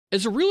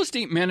As a real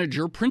estate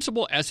manager,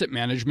 Principal Asset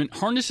Management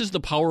harnesses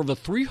the power of a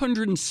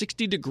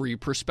 360-degree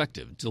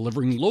perspective,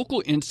 delivering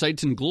local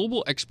insights and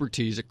global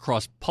expertise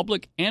across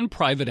public and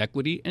private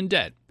equity and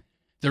debt.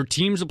 Their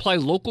teams apply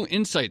local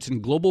insights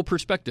and global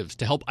perspectives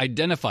to help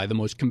identify the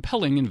most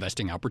compelling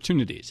investing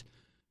opportunities.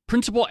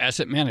 Principal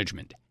Asset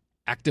Management.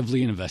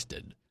 Actively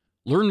invested.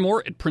 Learn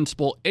more at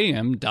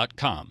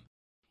principalam.com.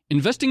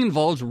 Investing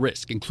involves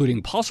risk,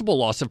 including possible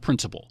loss of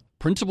principal.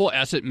 Principal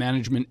Asset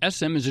Management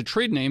SM is a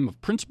trade name of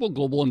Principal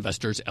Global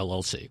Investors,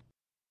 LLC.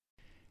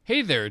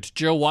 Hey there, it's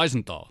Joe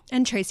Weisenthal.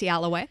 And Tracy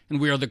Alloway. And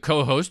we are the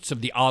co-hosts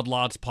of the Odd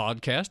Lots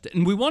podcast.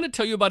 And we want to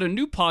tell you about a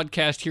new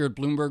podcast here at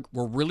Bloomberg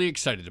we're really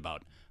excited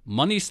about.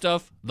 Money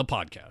Stuff, the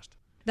podcast.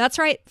 That's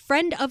right.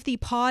 Friend of the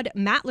pod,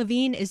 Matt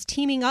Levine, is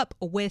teaming up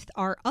with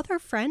our other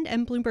friend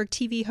and Bloomberg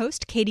TV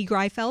host, Katie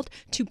Greifeld,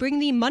 to bring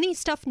the Money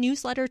Stuff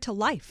newsletter to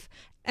life.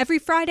 Every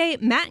Friday,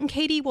 Matt and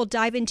Katie will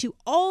dive into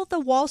all the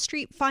Wall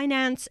Street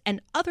finance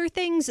and other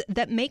things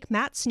that make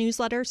Matt's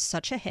newsletter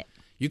such a hit.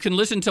 You can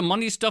listen to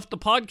Money Stuff, the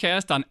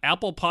podcast on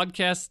Apple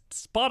Podcasts,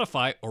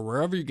 Spotify, or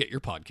wherever you get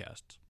your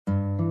podcasts.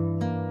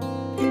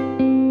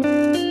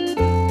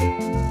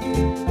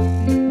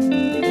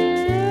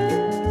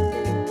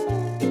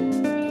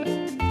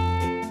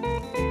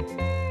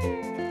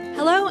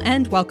 Hello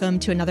and welcome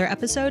to another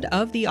episode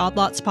of the Odd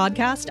Lots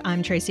podcast.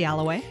 I'm Tracy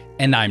Alloway.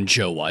 And I'm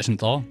Joe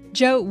Weisenthal.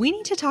 Joe, we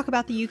need to talk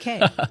about the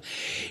UK.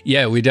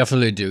 Yeah, we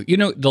definitely do. You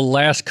know, the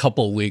last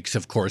couple weeks,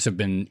 of course, have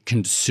been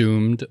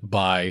consumed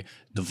by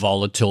the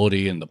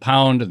volatility in the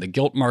pound and the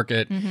gilt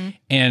market. Mm-hmm.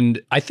 And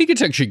I think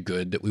it's actually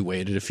good that we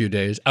waited a few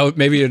days.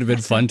 Maybe it would have been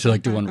fun to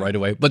do one right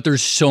away. But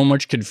there's so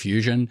much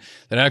confusion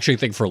that I actually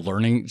think for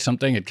learning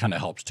something, it kind of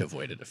helps to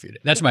avoid it a few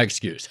days. That's my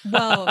excuse.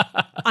 Well,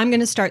 I'm going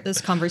to start this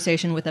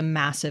conversation with a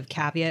massive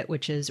caveat,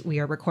 which is we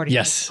are recording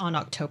this on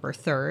October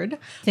 3rd.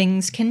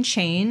 Things can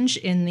change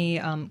in the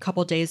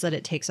couple days that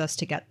it takes us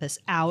to get this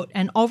out.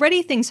 And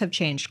already things have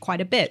changed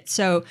quite a bit.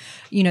 So,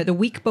 you know, the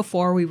week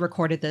before we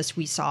recorded this,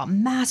 we saw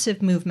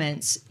massive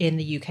movements in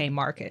the UK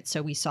market.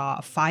 So we saw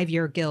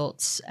 5-year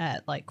gilts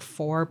at like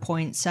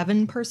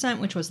 4.7%,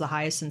 which was the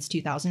highest since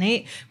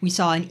 2008. We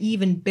saw an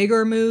even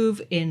bigger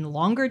move in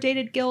longer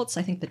dated gilts.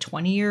 I think the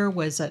 20-year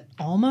was at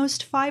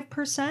almost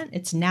 5%.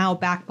 It's now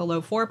back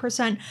below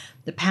 4%.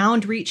 The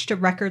pound reached a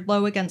record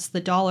low against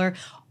the dollar.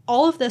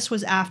 All of this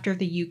was after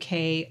the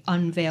UK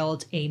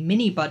unveiled a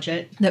mini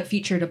budget that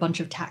featured a bunch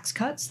of tax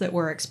cuts that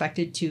were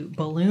expected to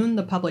balloon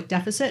the public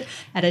deficit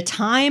at a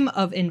time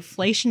of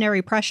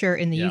inflationary pressure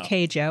in the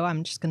UK, Joe.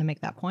 I'm just going to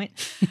make that point.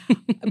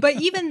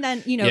 But even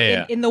then, you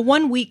know, in the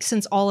 1 week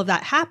since all of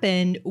that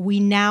happened,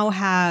 we now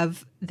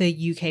have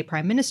the UK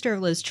Prime Minister,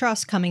 Liz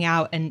Truss, coming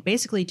out and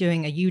basically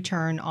doing a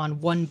U-turn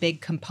on one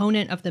big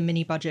component of the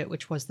mini budget,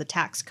 which was the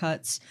tax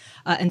cuts.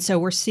 And so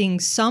we're seeing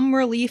some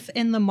relief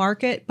in the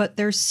market, but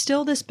there's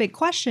still this big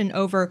question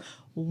over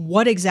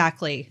what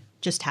exactly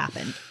just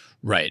happened.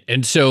 Right.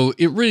 And so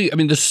it really, I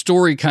mean, the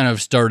story kind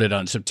of started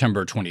on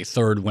September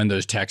 23rd when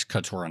those tax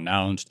cuts were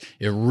announced.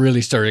 It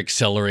really started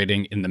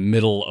accelerating in the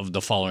middle of the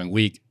following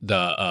week.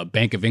 The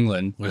Bank of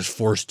England was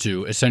forced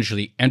to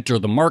essentially enter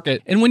the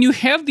market. And when you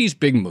have these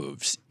big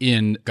moves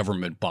in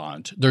government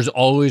bonds, there's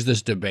always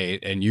this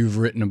debate, and you've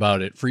written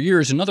about it for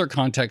years in other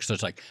contexts.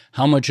 It's like,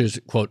 how much is,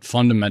 quote,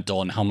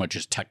 fundamental and how much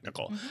is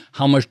technical? Mm-hmm.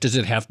 How much does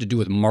it have to do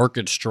with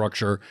market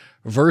structure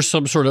versus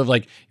some sort of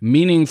like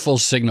meaningful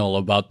signal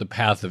about the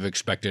path of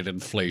expected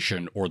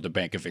inflation or the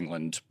Bank of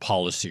England's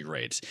policy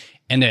rates?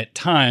 And at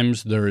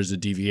times there is a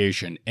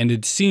deviation. And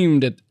it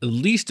seemed at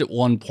least at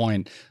one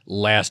point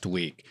last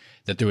week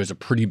that there was a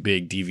pretty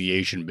big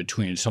deviation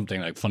between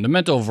something like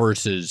fundamental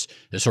versus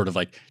the sort of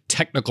like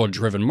technical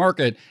driven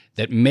market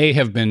that may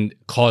have been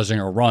causing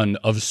a run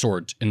of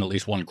sorts in at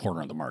least one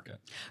corner of the market.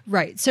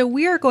 Right. So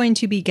we are going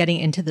to be getting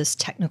into this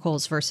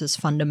technicals versus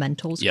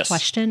fundamentals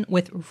question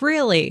with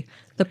really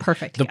the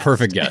perfect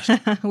guest.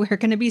 We're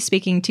going to be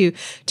speaking to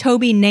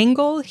Toby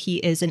Nangle. He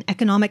is an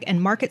economic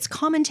and markets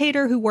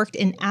commentator who worked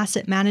in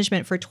asset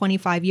management for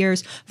 25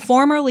 years,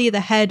 formerly the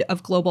head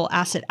of global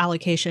asset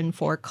allocation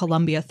for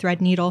Columbia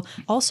Threadneedle,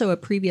 also a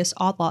previous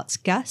Odd Lots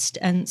guest,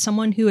 and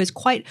someone who is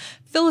quite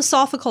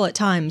philosophical at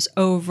times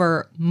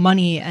over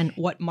money and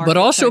what markets but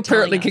also are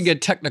apparently us. Can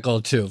get technical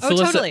too.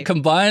 Totally.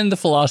 Combine the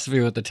philosophy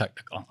with the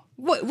technical.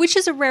 Which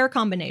is a rare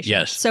combination.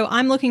 Yes. So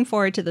I'm looking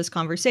forward to this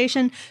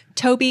conversation.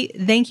 Toby,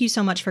 thank you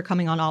so much for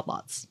coming on Odd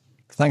Lots.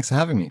 Thanks for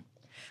having me.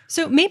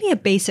 So maybe a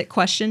basic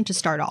question to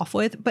start off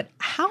with, but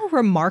how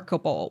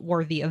remarkable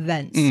were the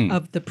events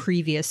of the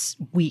previous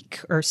week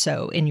or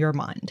so in your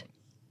mind?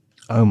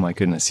 Oh my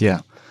goodness,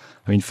 yeah.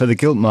 I mean, for the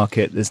gilt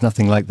market, there's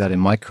nothing like that in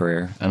my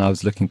career. And I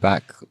was looking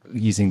back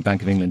using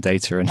Bank of England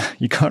data, and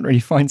you can't really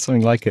find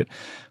something like it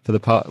for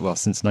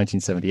since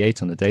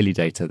 1978 on the daily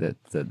data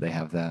that they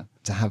have there.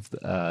 To have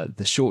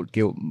the short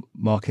gilt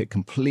market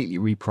completely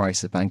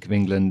reprice the Bank of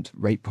England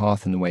rate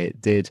path in the way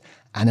it did,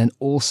 and then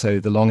also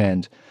the long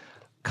end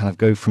kind of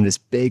go from this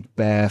big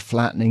bear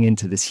flattening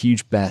into this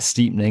huge bear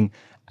steepening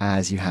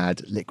as you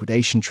had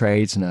liquidation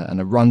trades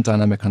and a run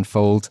dynamic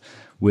unfold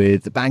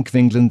with the Bank of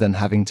England then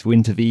having to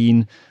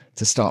intervene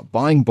to start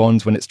buying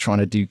bonds when it's trying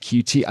to do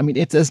QT. I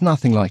mean, there's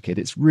nothing like it.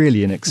 It's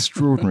really an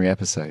extraordinary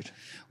episode.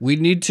 We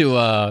need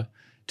to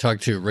talk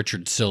to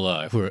Richard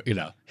Silla, who,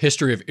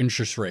 history of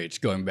interest rates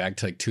going back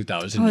to like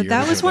 2000 years.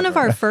 That was one of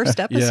our first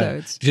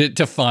episodes. Yeah.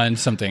 To find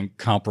something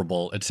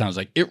comparable, it sounds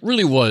like it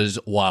really was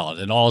wild.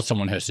 And all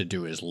someone has to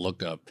do is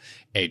look up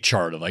a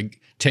chart of like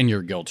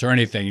 10-year gilts or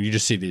anything. And you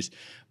just see these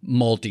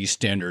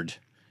multi-standard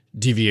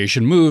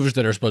deviation moves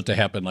that are supposed to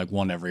happen like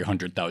one every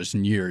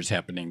 100,000 years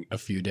happening a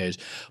few days.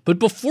 But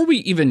before we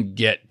even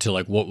get to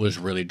like what was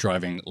really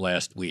driving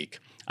last week,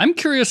 I'm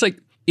curious, like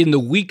in the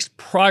weeks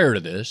prior to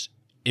this,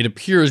 it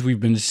appears we've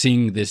been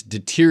seeing this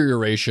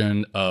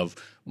deterioration of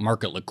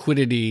market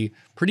liquidity,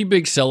 pretty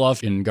big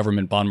sell-off in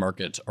government bond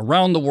markets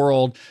around the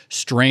world,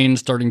 strains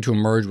starting to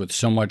emerge with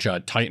so much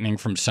tightening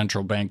from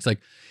central banks.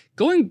 Like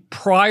going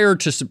prior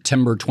to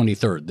September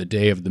 23rd, the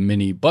day of the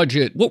mini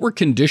budget, what were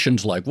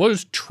conditions like? What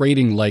was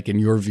trading like in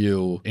your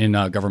view in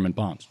government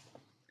bonds?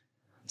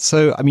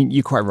 So, I mean,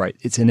 you're quite right.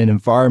 It's in an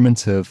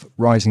environment of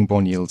rising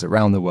bond yields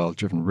around the world,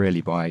 driven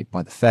really by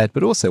the Fed,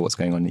 but also what's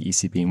going on in the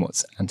ECB and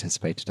what's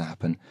anticipated to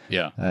happen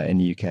in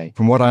the UK.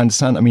 From what I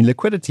understand, I mean,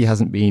 liquidity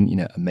hasn't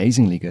been,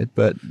 amazingly good,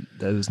 but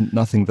there was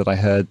nothing that I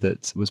heard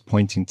that was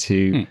pointing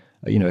to,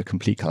 a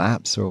complete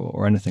collapse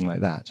or anything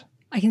like that.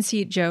 I can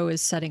see Joe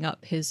is setting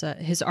up his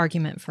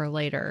argument for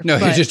later. No,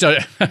 he just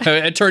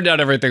it turned out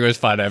everything was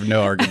fine. I have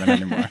no argument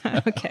anymore.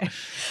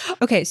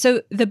 Okay.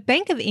 So the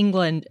Bank of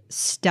England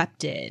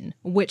stepped in,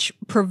 which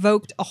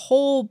provoked a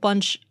whole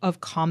bunch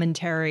of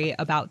commentary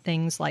about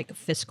things like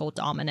fiscal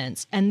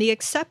dominance. And the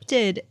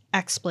accepted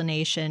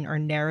explanation or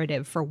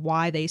narrative for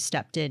why they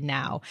stepped in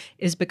now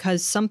is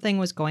because something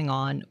was going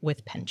on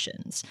with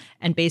pensions.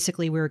 And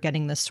basically we were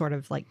getting this sort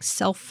of like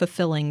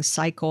self-fulfilling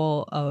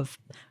cycle of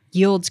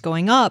yields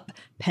going up,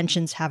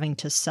 pensions having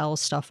to sell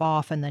stuff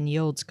off, and then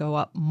yields go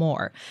up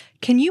more.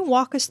 Can you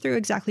walk us through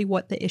exactly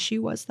what the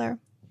issue was there?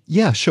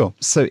 Yeah, sure.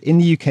 So in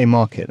the UK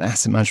market, the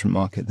asset management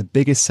market, the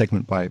biggest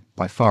segment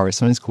by far is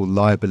something called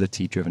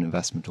liability-driven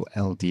investment, or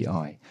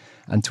LDI.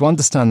 And to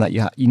understand that,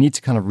 you need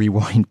to kind of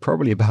rewind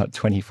probably about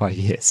 25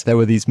 years. There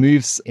were these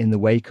moves in the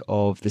wake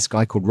of this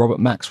guy called Robert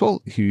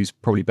Maxwell, who's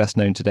probably best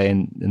known today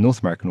in the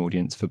North American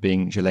audience for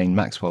being Ghislaine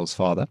Maxwell's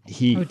father.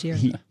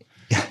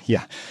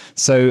 Yeah.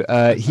 So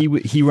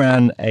he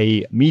ran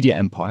a media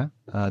empire,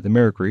 the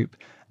Mirror Group,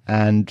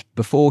 and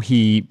before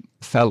he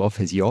fell off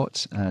his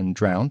yacht and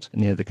drowned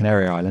near the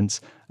Canary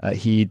Islands,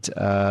 he'd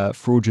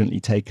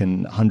fraudulently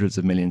taken hundreds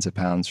of millions of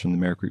pounds from the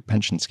Mirror Group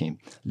pension scheme,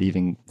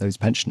 leaving those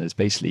pensioners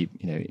basically,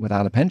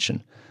 without a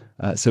pension.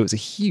 So it was a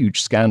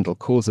huge scandal,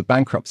 caused the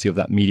bankruptcy of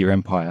that media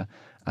empire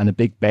and a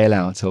big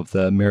bailout of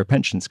the Mirror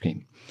pension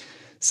scheme.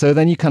 So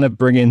then you kind of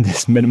bring in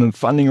this minimum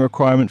funding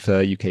requirement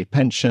for UK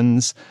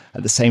pensions.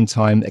 At the same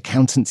time,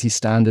 accountancy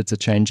standards are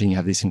changing. You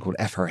have this thing called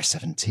FRS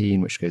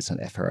 17, which goes to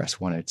FRS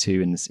 102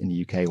 in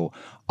the UK, or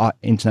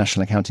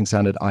International Accounting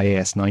Standard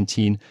IAS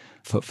 19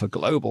 for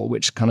global,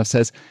 which kind of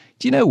says,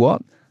 do you know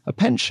what? A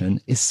pension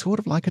is sort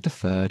of like a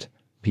deferred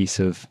piece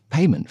of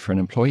payment for an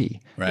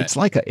employee. Right.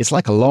 It's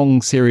like a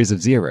long series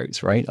of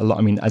zeros, right?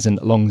 As in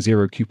long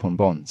zero coupon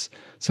bonds.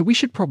 So we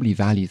should probably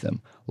value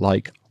them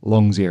like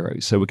long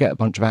zeros. So we'll get a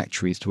bunch of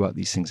actuaries to work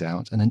these things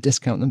out and then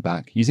discount them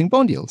back using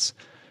bond yields.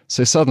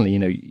 So suddenly,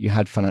 you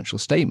had financial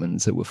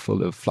statements that were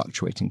full of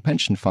fluctuating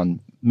pension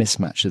fund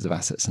mismatches of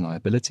assets and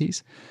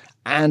liabilities.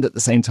 And at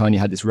the same time, you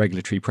had this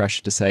regulatory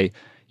pressure to say,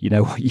 you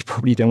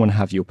probably don't want to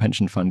have your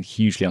pension fund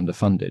hugely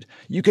underfunded.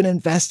 You can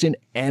invest in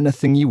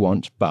anything you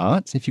want,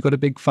 but if you've got a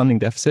big funding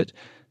deficit,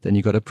 then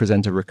you've got to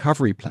present a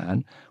recovery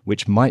plan,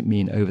 which might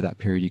mean over that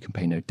period you can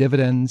pay no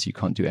dividends, you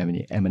can't do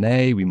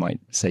M&A, we might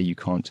say you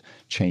can't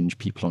change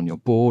people on your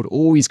board,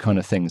 all these kind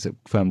of things that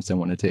firms don't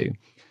want to do.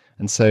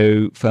 And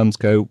so firms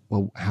go,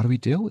 well, how do we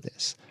deal with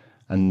this?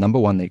 And number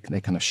one, they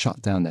kind of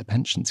shut down their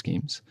pension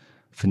schemes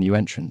for new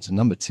entrants. And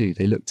number two,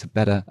 they look to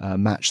better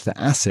match the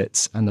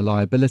assets and their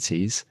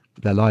liabilities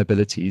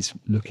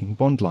looking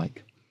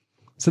bond-like.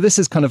 So this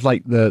is kind of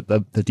like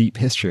the deep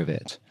history of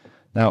it.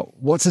 Now,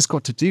 what's this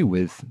got to do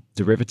with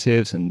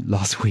derivatives and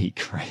last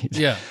week, right?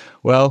 Yeah.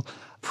 Well,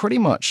 pretty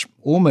much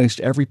almost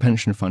every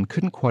pension fund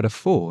couldn't quite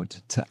afford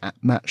to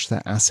match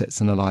their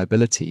assets and their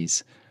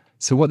liabilities.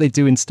 So what they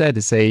do instead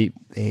is they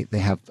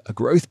have a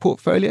growth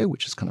portfolio,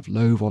 which is kind of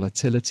low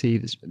volatility.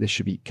 This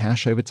should be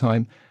cash over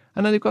time.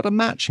 And then they've got a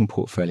matching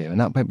portfolio,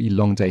 and that might be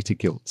long-dated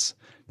gilts.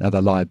 Now,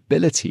 the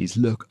liabilities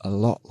look a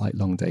lot like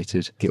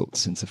long-dated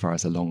gilts insofar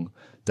as a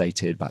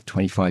long-dated, about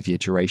 25-year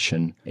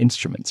duration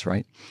instruments,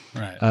 right?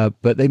 Right.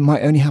 But they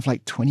might only have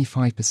like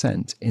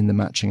 25% in the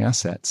matching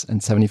assets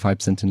and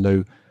 75% in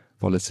low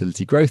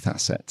volatility growth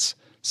assets.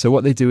 So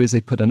what they do is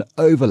they put an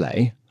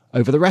overlay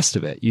over the rest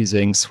of it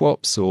using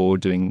swaps or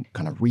doing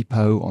kind of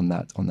repo on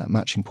that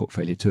matching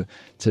portfolio to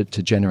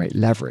generate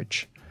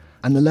leverage.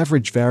 And the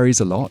leverage varies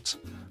a lot.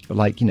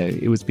 But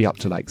it would be up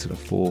to like sort of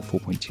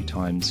 4.2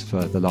 times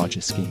for the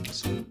largest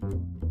schemes.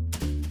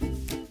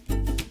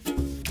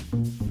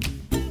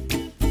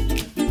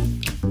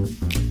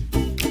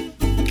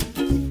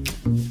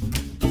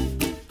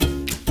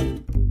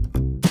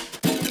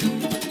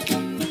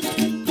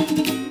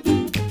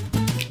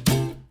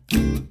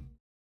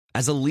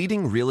 As a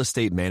leading real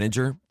estate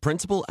manager,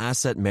 Principal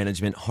Asset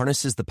Management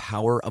harnesses the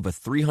power of a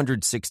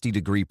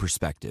 360-degree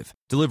perspective,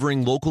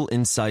 delivering local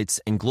insights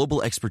and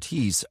global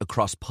expertise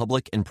across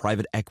public and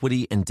private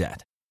equity and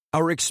debt.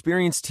 Our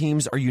experienced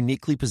teams are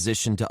uniquely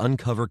positioned to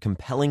uncover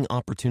compelling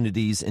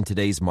opportunities in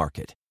today's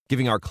market,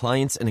 giving our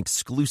clients an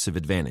exclusive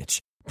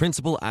advantage.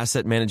 Principal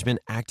Asset Management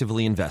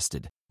actively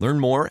invested. Learn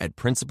more at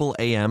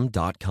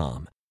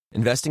principalam.com.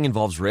 Investing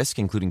involves risk,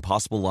 including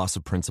possible loss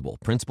of principal.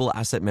 Principal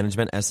Asset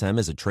Management SM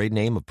is a trade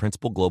name of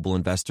Principal Global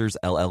Investors,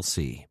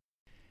 LLC.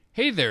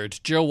 Hey there, it's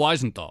Joe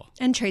Weisenthal.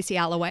 And Tracy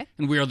Alloway.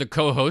 And we are the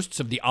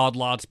co-hosts of the Odd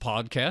Lots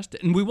podcast.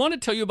 And we want to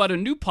tell you about a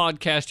new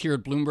podcast here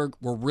at Bloomberg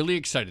we're really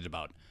excited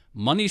about.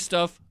 Money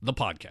Stuff, the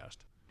podcast.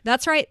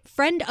 That's right.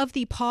 Friend of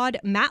the pod,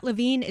 Matt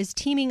Levine, is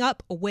teaming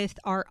up with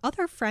our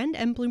other friend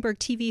and Bloomberg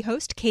TV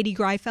host, Katie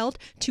Greifeld,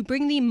 to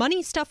bring the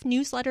Money Stuff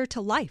newsletter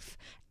to life.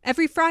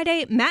 Every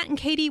Friday, Matt and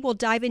Katie will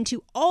dive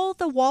into all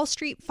the Wall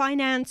Street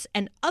finance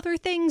and other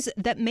things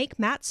that make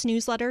Matt's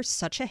newsletter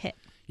such a hit.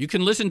 You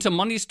can listen to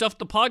Money Stuff,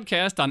 the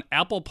podcast on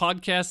Apple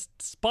Podcasts,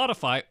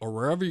 Spotify, or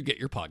wherever you get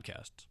your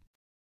podcasts.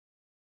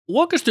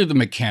 Walk us through the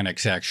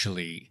mechanics,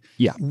 actually.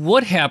 Yeah.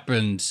 What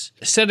happens,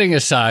 setting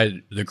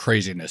aside the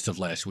craziness of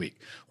last week,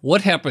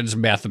 what happens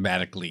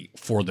mathematically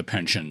for the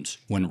pensions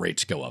when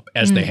rates go up,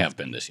 as they have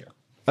been this year?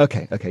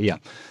 Okay, yeah.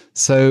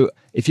 So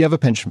if you have a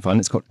pension fund,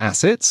 it's got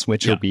assets,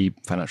 which will be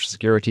financial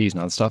securities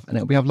and other stuff,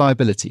 and we have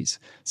liabilities.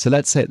 So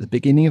let's say at the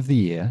beginning of the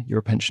year, you're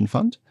a pension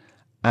fund,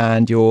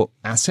 and your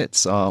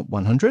assets are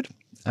 100,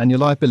 and your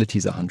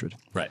liabilities are 100.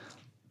 Right.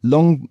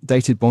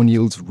 Long-dated bond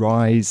yields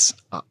rise,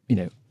 a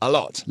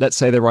lot. Let's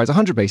say they rise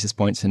 100 basis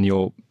points, and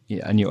your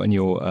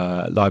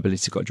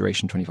liabilities got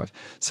duration 25.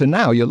 So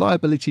now your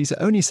liabilities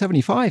are only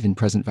 75 in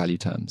present value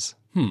terms.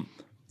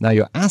 Now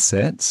your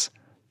assets,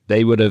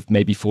 they would have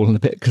maybe fallen a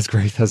bit because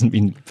growth hasn't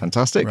been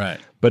fantastic. Right.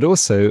 But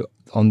also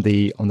on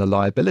the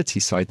liability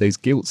side, those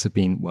gilts have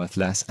been worth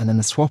less, and then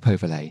the swap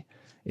overlay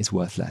is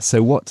worth less.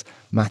 So what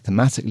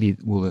mathematically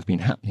will have been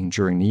happening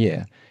during the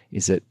year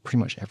is that pretty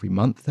much every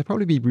month they'll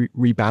probably be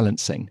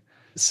rebalancing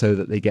so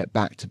that they get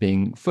back to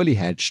being fully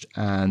hedged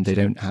and they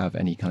don't have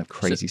any kind of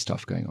crazy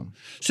stuff going on.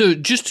 So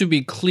just to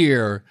be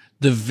clear,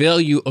 the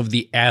value of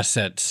the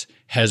assets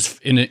has,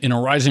 in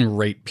a rising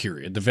rate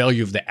period, the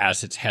value of the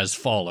assets has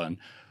fallen.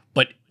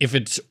 But if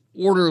it's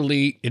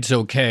orderly, it's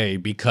okay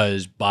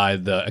because by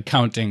the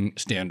accounting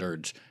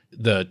standards,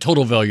 the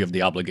total value of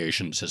the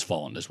obligations has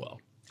fallen as well.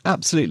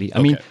 Absolutely.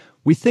 I mean,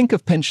 we think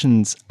of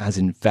pensions as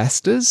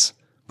investors,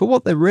 but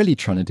what they're really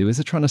trying to do is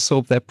they're trying to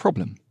solve their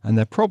problem. And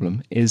their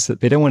problem is that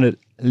they don't want to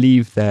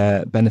leave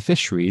their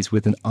beneficiaries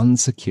with an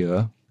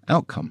unsecure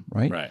outcome,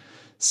 right? Right.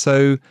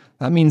 So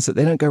that means that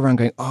they don't go around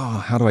going,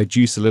 how do I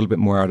juice a little bit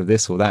more out of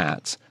this or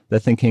that? They're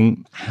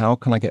thinking, how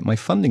can I get my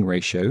funding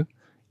ratio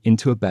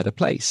into a better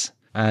place?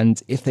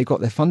 And if they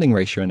got their funding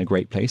ratio in a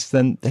great place,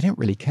 then they don't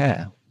really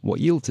care what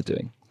yields are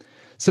doing.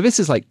 So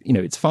this is like,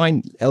 it's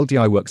fine.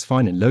 LDI works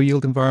fine in low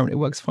yield environment. It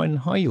works fine in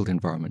high yield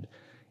environment.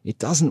 It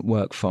doesn't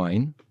work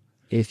fine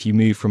if you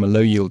move from a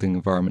low yielding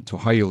environment to a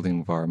high yielding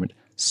environment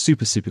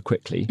super, super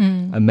quickly.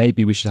 And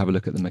maybe we should have a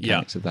look at the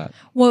mechanics of that.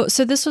 Well,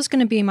 so this was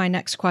going to be my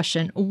next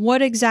question.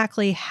 What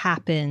exactly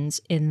happens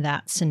in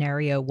that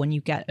scenario when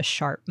you get a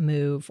sharp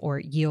move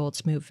or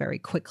yields move very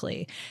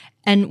quickly?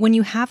 And when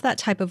you have that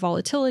type of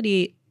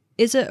volatility,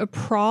 is it a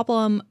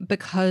problem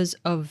because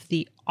of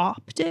the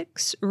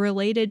optics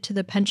related to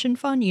the pension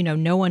fund?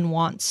 No one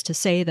wants to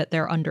say that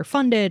they're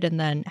underfunded and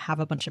then have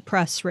a bunch of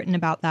press written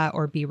about that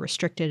or be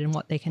restricted in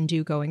what they can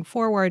do going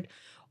forward.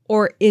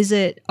 Or is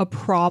it a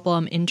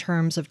problem in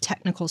terms of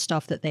technical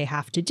stuff that they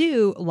have to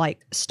do,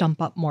 like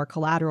stump up more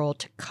collateral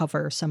to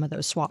cover some of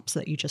those swaps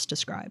that you just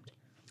described?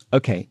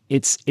 Okay,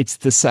 it's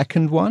the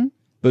second one.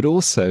 But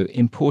also,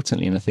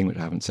 importantly, and a thing which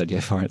I haven't said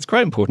yet far, it's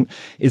quite important,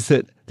 is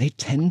that they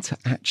tend to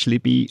actually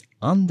be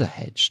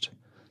underhedged.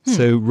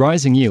 So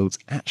rising yields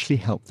actually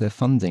help their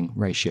funding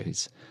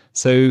ratios.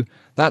 So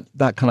that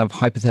kind of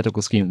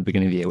hypothetical scheme at the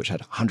beginning of the year, which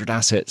had 100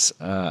 assets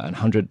and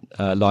 100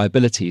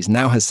 liabilities,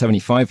 now has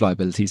 75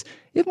 liabilities.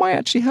 It might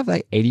actually have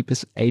like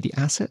 80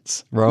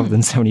 assets rather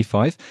than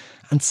 75.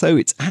 And so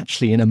it's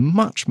actually in a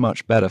much,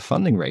 much better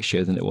funding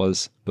ratio than it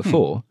was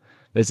before.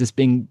 There's this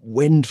big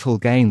windfall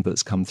gain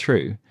that's come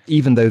through,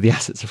 even though the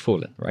assets have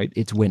fallen, right?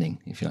 It's winning,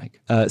 if you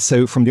like.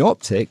 So from the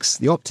optics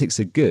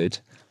are good,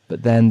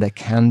 but then there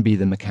can be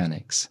the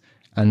mechanics.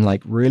 And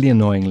like really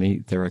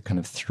annoyingly, there are kind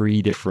of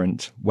three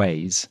different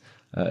ways,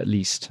 at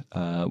least,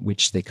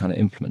 which they kind of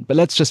implement. But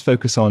let's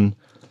focus on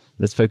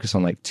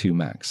like two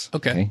max.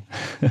 Okay.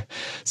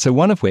 So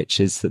one of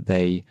which is that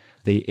they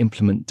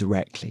implement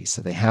directly.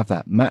 So they have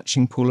that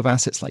matching pool of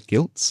assets like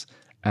gilts,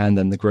 and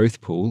then the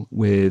growth pool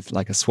with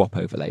like a swap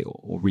overlay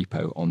or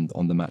repo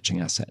on the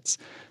matching assets.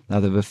 Now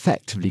they've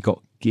effectively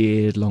got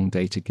geared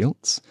long-dated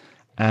gilts.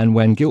 And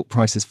when gilt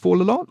prices fall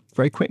a lot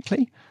very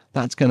quickly,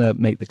 that's going to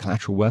make the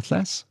collateral worth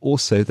less.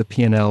 Also, the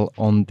P&L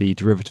on the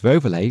derivative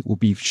overlay will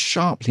be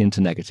sharply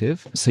into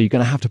negative. So you're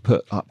going to have to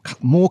put up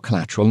more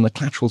collateral and the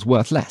collateral's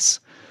worth less.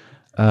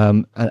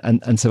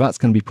 And so that's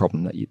going to be a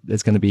problem.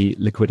 There's going to be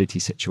liquidity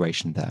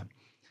situation there.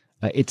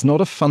 It's not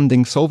a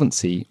funding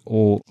solvency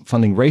or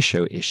funding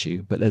ratio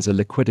issue, but there's a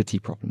liquidity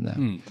problem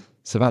there.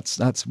 So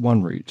that's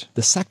one route.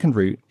 The second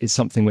route is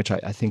something which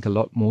I think a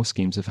lot more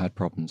schemes have had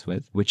problems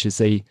with, which is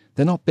they're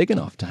not big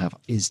enough to have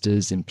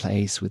ISDAs in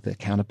place with their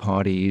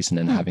counterparties and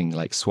then having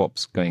like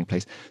swaps going in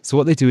place. So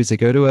what they do is they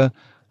go to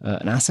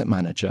an asset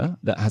manager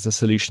that has a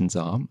solutions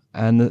arm,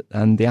 and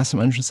the asset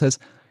manager says,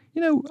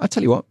 I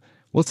tell you what,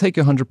 we'll take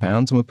your £100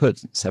 and we'll put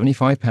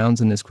 £75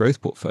 in this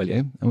growth portfolio,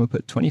 and we'll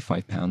put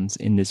 £25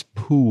 in this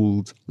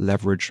pooled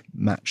leverage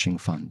matching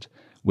fund,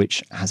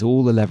 which has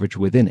all the leverage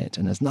within it,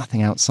 and there's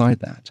nothing outside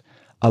that,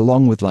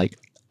 along with like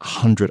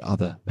 100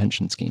 other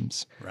pension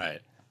schemes. Right.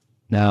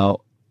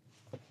 Now,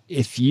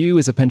 if you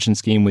as a pension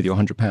scheme with your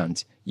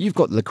 £100, you've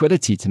got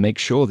liquidity to make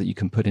sure that you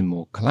can put in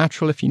more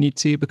collateral if you need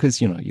to, because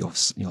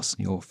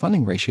your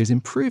funding ratio is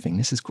improving.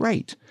 This is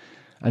great.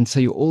 And so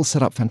you're all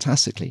set up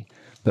fantastically.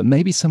 But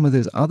maybe some of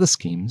those other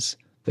schemes,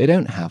 they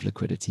don't have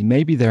liquidity.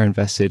 Maybe they're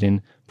invested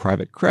in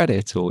private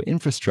credit or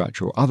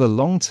infrastructure or other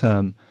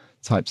long-term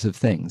types of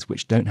things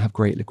which don't have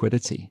great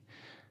liquidity.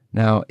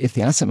 Now, if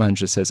the asset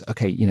manager says,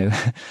 okay,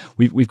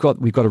 we've got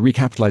a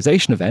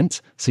recapitalization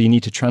event, so you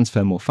need to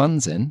transfer more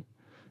funds in,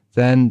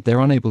 then they're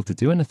unable to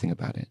do anything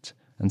about it.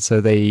 And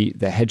so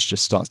their hedge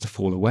just starts to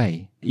fall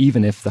away,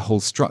 even if the whole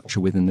structure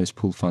within those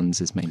pool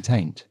funds is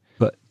maintained.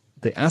 But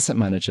the asset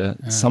manager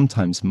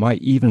sometimes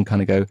might even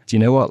kind of go, do you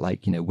know what?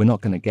 We're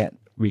not going to get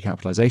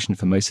recapitalization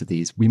for most of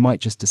these. We might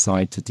just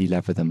decide to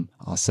delever them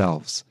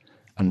ourselves.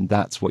 And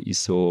that's what you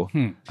saw.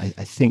 I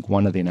think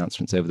one of the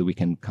announcements over the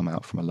weekend come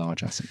out from a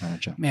large asset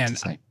manager. Man,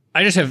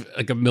 I just have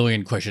like a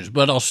million questions,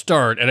 but I'll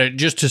start. And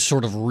just to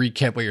sort of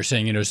recap what you're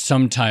saying,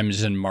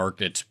 sometimes in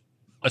markets,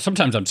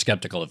 sometimes I'm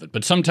skeptical of it,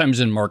 but sometimes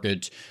in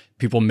markets,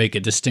 people make a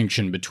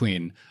distinction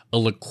between a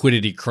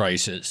liquidity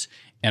crisis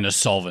and a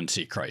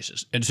solvency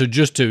crisis. And so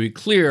just to be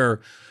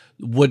clear,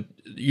 what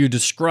you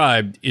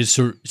described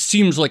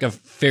seems like a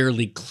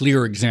fairly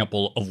clear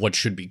example of what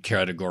should be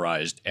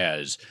categorized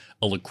as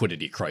a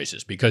liquidity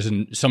crisis, because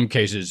in some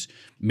cases,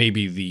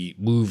 maybe the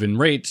move in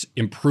rates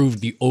improved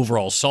the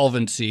overall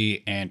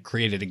solvency and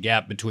created a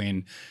gap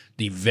between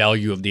the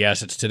value of the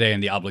assets today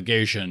and the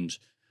obligations,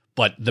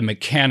 but the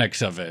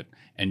mechanics of it,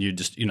 and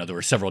there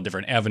were several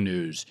different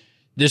avenues.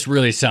 This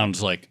really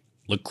sounds like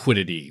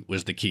liquidity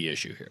was the key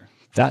issue here.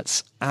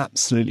 That's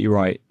absolutely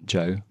right,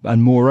 Joe.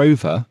 And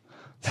moreover,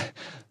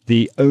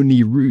 the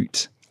only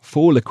route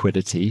for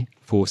liquidity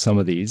for some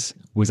of these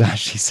was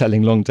actually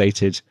selling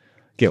long-dated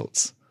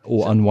gilts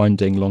or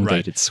unwinding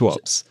long-dated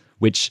swaps,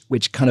 which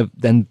kind of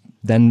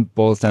then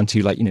boils down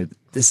to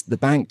the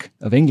Bank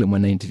of England,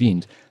 when they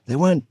intervened, they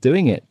weren't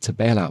doing it to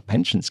bail out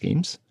pension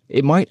schemes.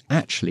 It might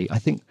actually, I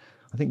think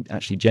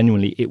actually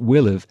genuinely, it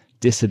will have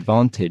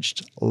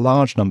disadvantaged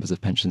large numbers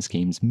of pension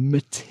schemes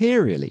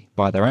materially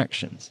by their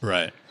actions.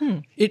 Right.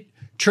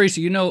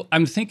 Tracy,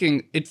 I'm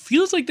thinking, it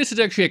feels like this is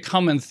actually a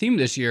common theme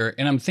this year.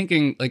 And I'm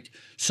thinking like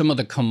some of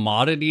the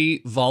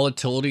commodity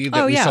volatility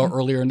that we saw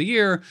earlier in the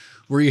year,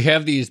 where you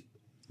have these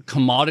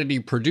commodity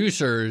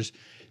producers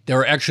that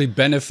are actually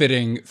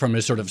benefiting from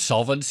a sort of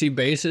solvency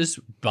basis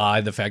by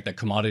the fact that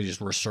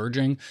commodities were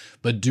surging,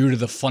 but due to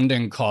the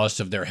funding costs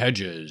of their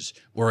hedges,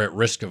 were at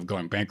risk of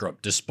going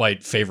bankrupt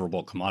despite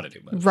favorable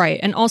commodity moves. Right.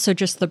 And also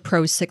just the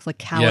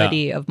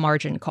pro-cyclicality of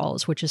margin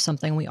calls, which is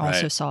something we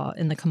also saw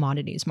in the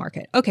commodities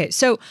market. Okay,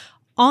 so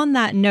on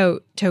that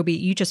note, Toby,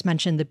 you just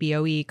mentioned the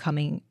BOE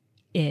coming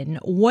in.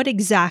 What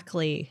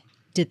exactly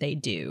did they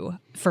do,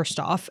 first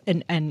off?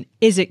 And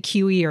is it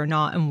QE or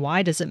not? And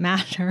why does it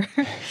matter?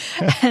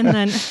 And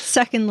then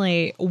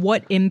secondly,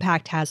 what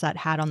impact has that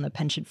had on the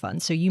pension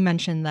fund? So you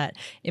mentioned that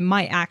it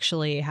might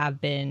actually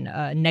have been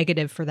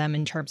negative for them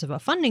in terms of a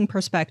funding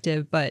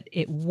perspective, but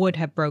it would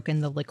have broken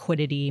the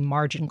liquidity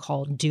margin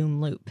call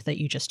doom loop that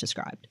you just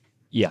described.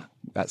 Yeah,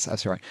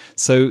 that's right.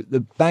 So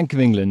the Bank of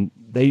England,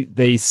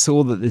 they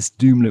saw that this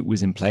doom loop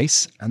was in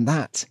place, and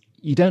that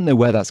you don't know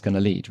where that's going to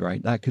lead,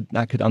 right? That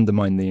could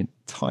undermine the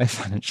entire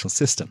financial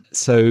system.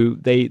 So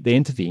they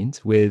intervened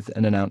with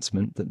an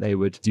announcement that they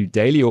would do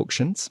daily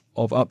auctions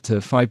of up to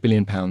 £5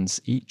 billion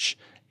each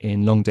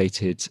in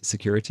long-dated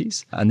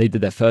securities. And they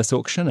did their first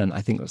auction, and I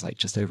think it was like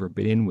just over £1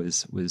 billion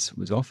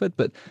was offered.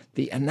 But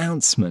the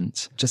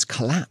announcement just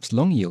collapsed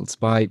long yields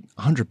by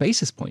 100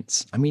 basis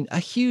points. I mean, a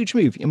huge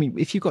move. I mean,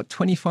 if you've got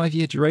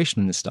 25-year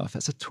duration in this stuff,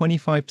 that's a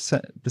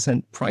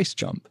 25% price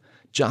jump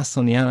just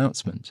on the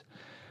announcement,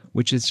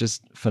 which is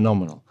just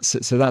phenomenal.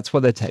 So that's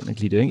what they're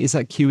technically doing. Is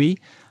that QE?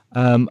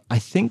 I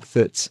think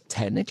that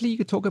technically you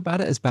could talk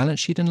about it as balance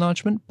sheet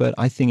enlargement, but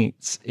I think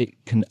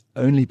it can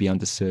only be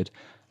understood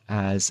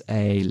as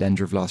a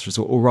lender of last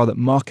resort, or rather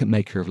market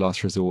maker of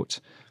last resort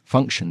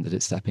function that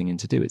it's stepping in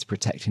to do. It's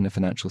protecting the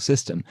financial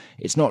system.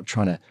 It's not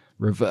trying to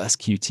reverse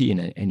QT in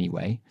any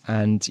way.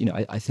 And,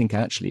 I think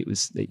actually it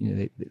was,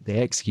 they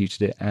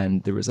executed it,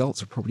 and the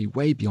results are probably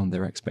way beyond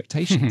their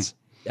expectations.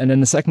 And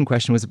then the second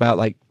question was about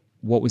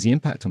what was the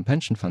impact on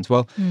pension funds?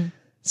 Well,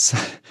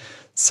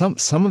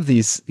 some of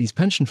these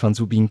pension funds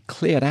were being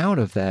cleared out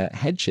of their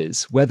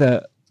hedges,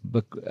 whether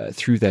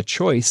through their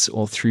choice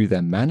or through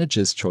their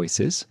managers'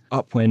 choices,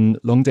 up when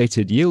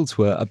long-dated yields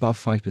were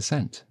above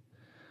 5%.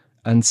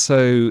 And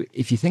so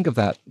if you think of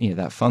that,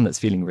 that fund that's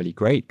feeling really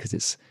great because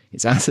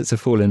its assets have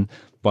fallen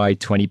by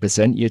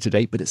 20% year to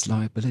date, but its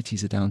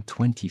liabilities are down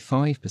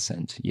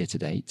 25% year to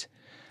date.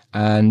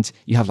 And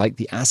you have like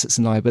the assets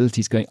and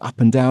liabilities going up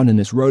and down in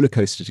this roller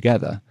coaster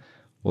together.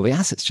 Well, the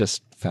assets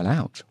just fell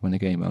out when they're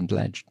going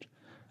unledged.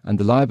 And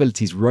the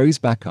liabilities rose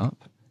back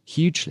up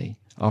hugely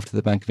after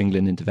the Bank of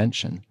England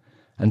intervention.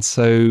 And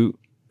so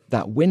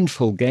that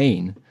windfall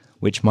gain,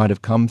 which might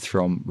have come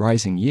from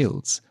rising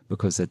yields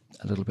because they're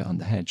a little bit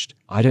underhedged,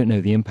 I don't know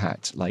the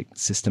impact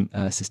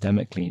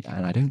systemically,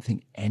 and I don't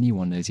think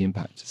anyone knows the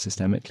impact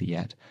systemically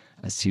yet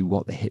as to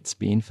what the hit's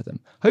been for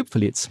them.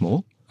 Hopefully it's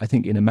small. I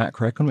think in a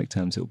macroeconomic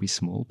terms it will be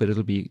small, but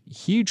it'll be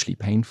hugely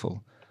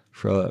painful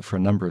for a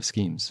number of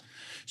schemes.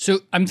 So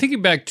I'm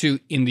thinking back to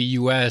in the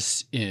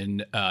U.S.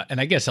 and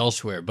I guess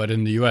elsewhere, but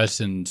in the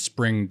U.S. in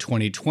spring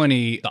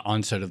 2020, the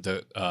onset of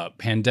the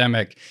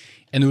pandemic,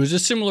 and there was a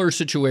similar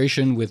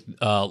situation with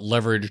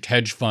leveraged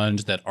hedge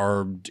funds that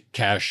armed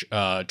cash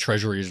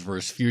treasuries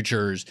versus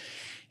futures,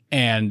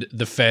 and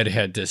the Fed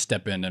had to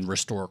step in and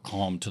restore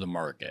calm to the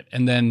market.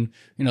 And then,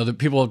 the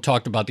people have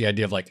talked about the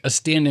idea of like a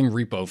standing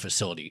repo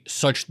facility,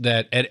 such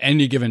that at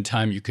any given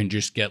time you can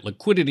just get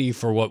liquidity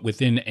for what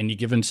within any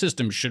given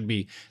system should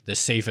be the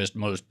safest,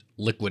 most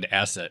liquid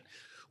asset.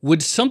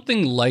 Would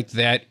something like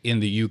that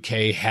in the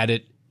UK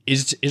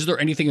is there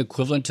anything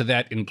equivalent to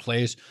that in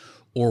place?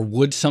 Or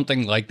would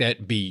something like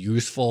that be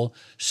useful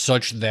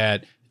such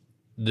that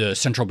the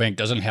central bank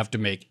doesn't have to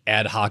make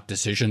ad hoc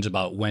decisions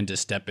about when to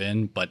step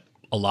in, but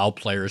allow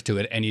players to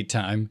at any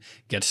time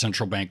get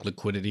central bank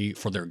liquidity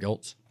for their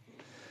gilts?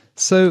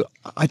 So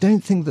I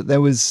don't think that there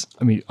was,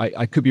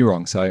 I could be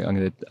wrong, so I'm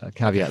going to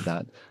caveat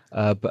that.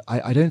 But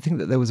I don't think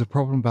that there was a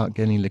problem about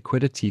getting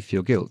liquidity for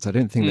your gilts. I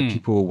don't think that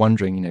people were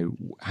wondering,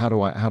 how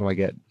do I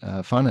get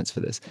finance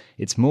for this?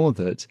 It's more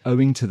that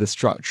owing to the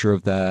structure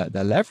of their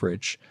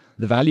leverage,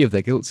 the value of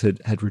their gilts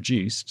had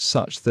reduced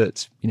such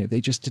that, they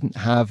just didn't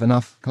have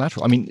enough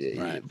collateral.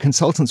 Right.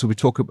 Consultants will be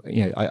talking,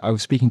 I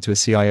was speaking to a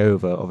CIO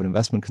of an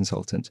investment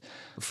consultant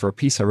for a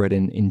piece I read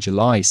in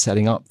July,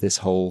 setting up this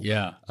whole,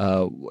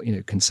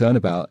 concern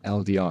about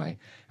LDI.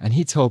 And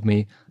he told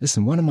me,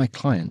 listen, one of my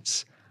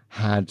clients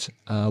had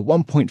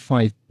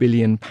 1.5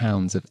 billion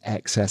pounds of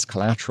excess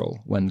collateral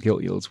when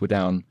gilt yields were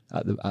down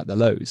at the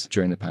lows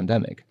during the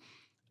pandemic.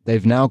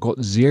 They've now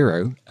got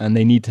zero, and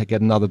they need to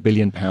get another £1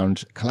 billion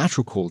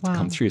collateral call to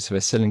come through. So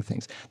they're selling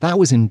things. That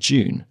was in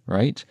June,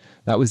 right?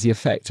 That was the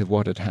effect of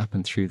what had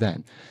happened through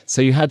then.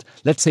 So you had,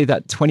 let's say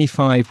that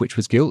 25, which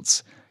was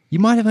gilts, you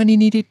might have only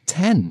needed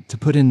 10 to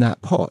put in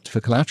that pot for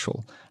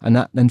collateral.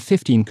 And then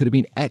 15 could have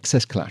been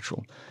excess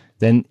collateral.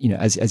 Then,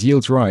 as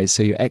yields rise,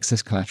 so your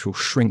excess collateral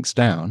shrinks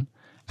down,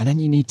 and then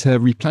you need to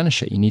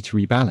replenish it. You need to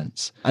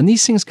rebalance. And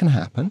these things can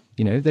happen.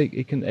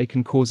 It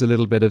can cause a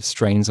little bit of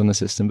strains on the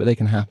system, but they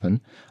can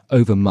happen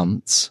over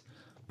months,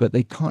 but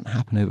they can't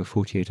happen over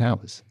 48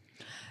 hours.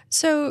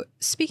 So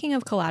speaking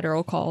of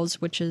collateral calls,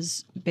 which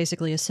is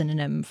basically a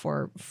synonym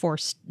for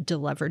forced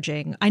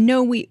deleveraging, I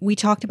know we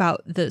talked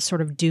about the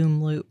sort of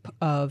doom loop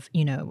of,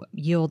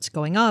 yields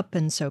going up.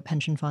 And so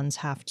pension funds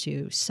have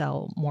to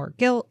sell more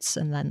gilts,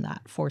 and then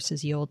that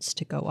forces yields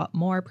to go up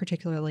more,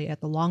 particularly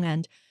at the long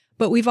end.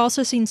 But we've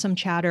also seen some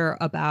chatter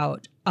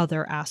about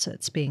other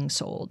assets being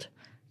sold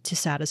to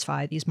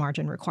satisfy these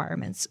margin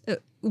requirements.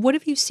 What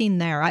have you seen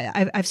there?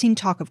 I've seen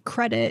talk of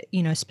credit,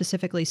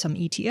 specifically some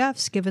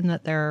ETFs, given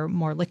that they're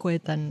more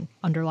liquid than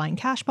underlying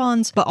cash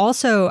bonds. But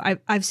also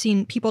I've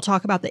seen people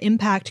talk about the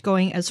impact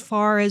going as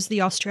far as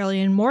the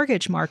Australian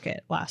mortgage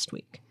market last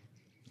week.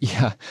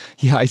 Yeah.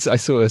 I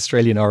saw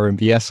Australian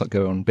RMBS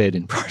go on bid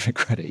in private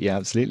credit. Yeah,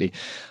 absolutely.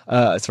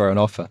 On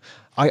offer.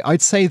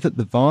 I'd say that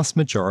the vast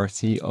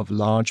majority of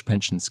large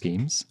pension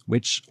schemes,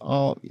 which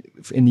are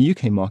in the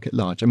UK market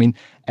large,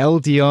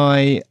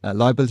 LDI,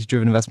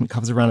 liability-driven investment,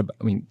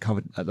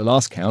 covered at the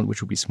last count,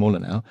 which will be smaller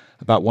now,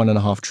 about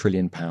 £1.5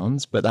 trillion,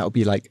 but that would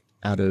be like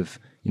out of,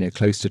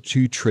 close to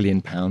 £2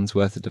 trillion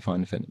worth of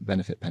defined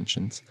benefit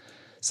pensions.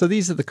 So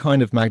these are the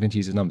kind of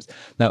magnitudes of numbers.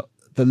 Now,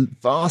 the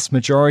vast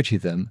majority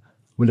of them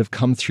will have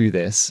come through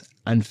this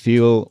and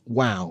feel,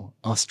 wow,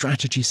 our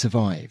strategy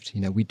survived.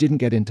 We didn't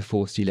get into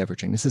forced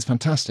deleveraging. This is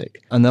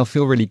fantastic. And they'll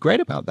feel really great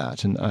about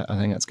that. And I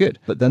think that's good.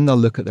 But then they'll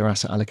look at their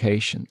asset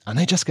allocation and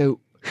they just go,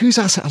 whose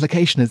asset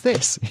allocation is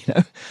this?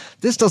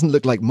 This doesn't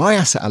look like my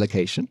asset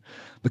allocation,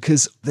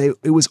 because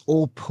it was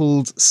all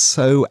pulled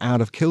so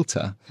out of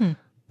kilter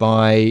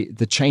by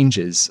the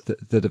changes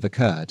that have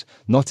occurred,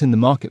 not in the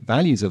market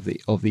values of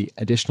the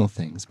additional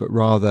things, but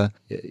rather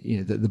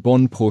the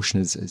bond portion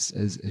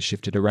has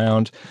shifted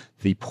around.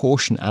 The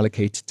portion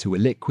allocated to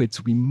illiquids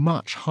will be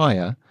much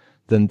higher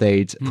than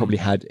they'd probably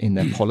had in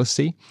their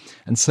policy.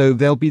 And so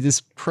there'll be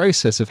this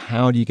process of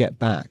how do you get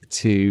back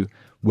to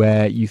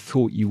where you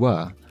thought you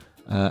were.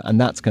 And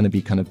that's going to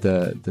be kind of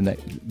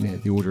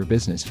the order of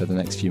business for the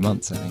next few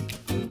months, I think.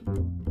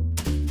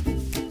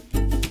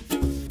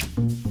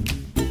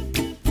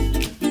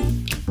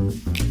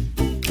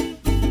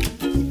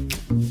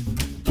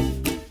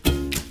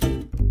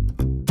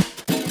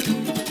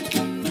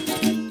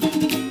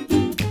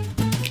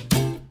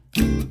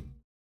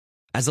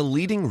 As a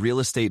leading real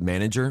estate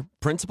manager,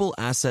 Principal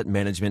Asset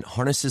Management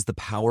harnesses the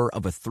power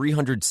of a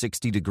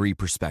 360-degree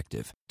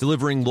perspective,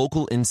 delivering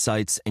local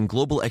insights and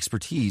global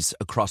expertise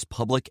across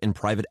public and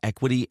private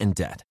equity and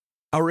debt.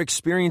 Our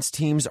experienced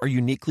teams are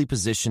uniquely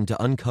positioned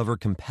to uncover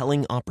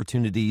compelling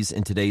opportunities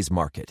in today's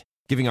market,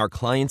 giving our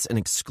clients an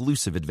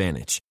exclusive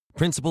advantage.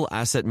 Principal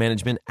Asset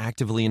Management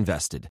actively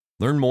invested.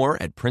 Learn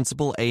more at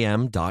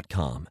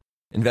principalam.com.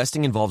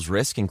 Investing involves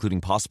risk,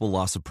 including possible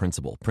loss of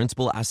principal.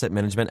 Principal Asset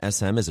Management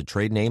SM is a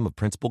trade name of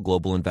Principal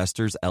Global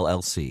Investors,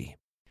 LLC.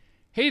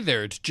 Hey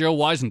there, it's Joe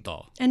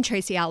Weisenthal. And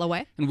Tracy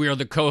Alloway. And we are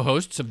the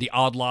co-hosts of the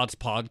Odd Lots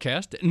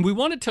podcast. And we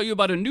want to tell you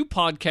about a new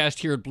podcast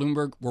here at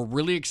Bloomberg we're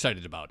really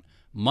excited about.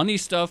 Money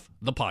Stuff,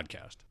 the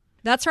podcast.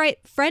 That's right.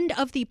 Friend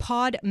of the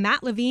pod,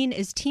 Matt Levine,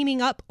 is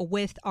teaming up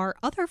with our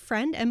other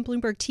friend and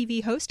Bloomberg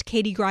TV host,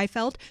 Katie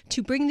Greifeld,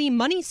 to bring the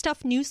Money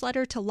Stuff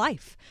newsletter to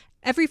life.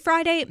 Every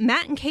Friday,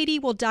 Matt and Katie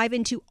will dive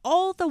into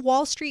all the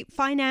Wall Street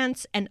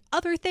finance and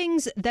other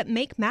things that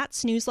make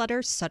Matt's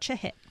newsletter such a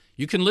hit.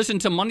 You can listen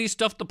to Money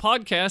Stuff, the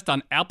podcast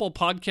on Apple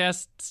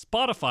Podcasts,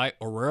 Spotify,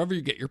 or wherever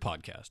you get your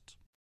podcasts.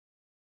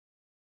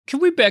 Can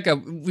we back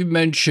up? We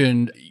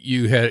mentioned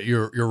you had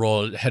your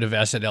role as head of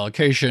asset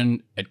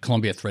allocation at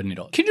Columbia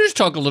Threadneedle. Can you just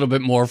talk a little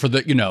bit more for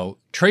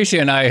Tracy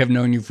and I have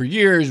known you for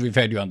years. We've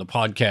had you on the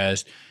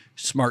podcast.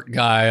 Smart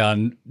guy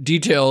on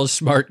details,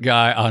 smart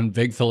guy on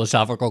big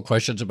philosophical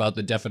questions about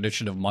the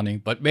definition of money.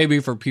 But maybe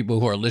for people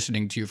who are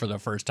listening to you for the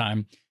first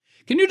time,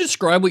 can you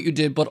describe what you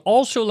did, but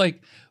also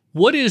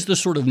what is the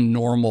sort of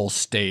normal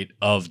state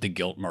of the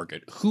gilt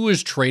market? Who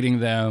is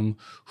trading them?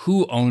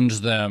 Who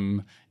owns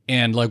them?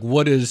 And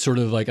what is sort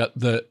of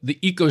the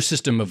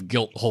ecosystem of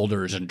gilt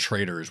holders and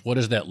traders? What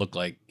does that look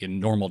like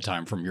in normal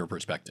time from your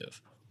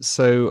perspective?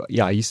 So,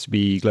 I used to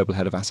be global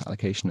head of asset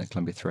allocation at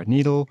Columbia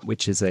Threadneedle,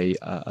 which is a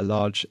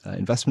large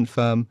investment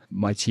firm.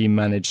 My team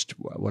managed,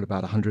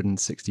 about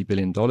 $160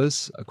 billion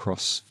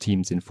across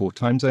teams in 4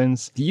 time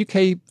zones. The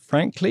UK,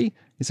 frankly,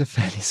 is a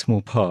fairly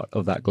small part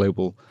of that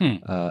global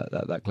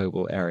that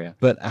global area.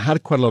 But I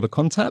had quite a lot of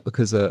contact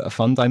because a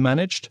fund I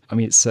managed,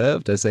 it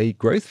served as a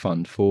growth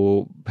fund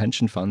for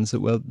pension funds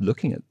that were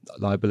looking at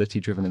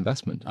liability-driven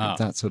investment,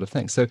 that sort of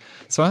thing. So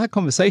I had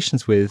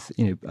conversations with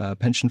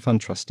pension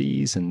fund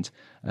trustees and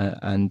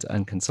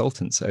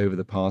consultants over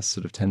the past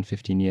sort of 10,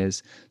 15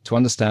 years to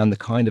understand the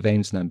kind of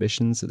aims and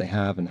ambitions that they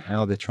have and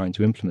how they're trying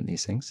to implement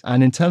these things.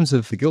 And in terms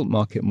of the gilt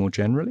market more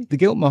generally, the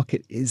gilt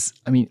market is,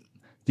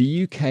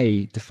 the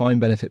UK defined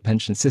benefit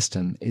pension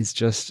system is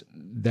just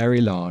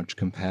very large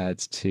compared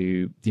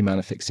to the amount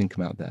of fixed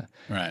income out there.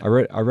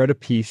 Right. I read a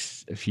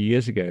piece a few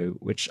years ago,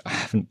 which I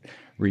haven't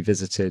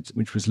revisited,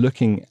 which was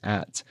looking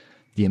at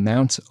the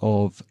amount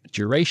of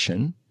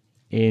duration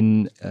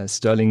in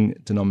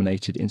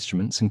sterling-denominated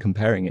instruments and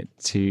comparing it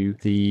to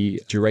the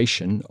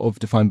duration of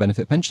defined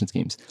benefit pension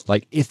schemes.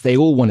 If they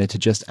all wanted to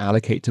just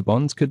allocate to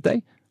bonds, could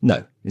they?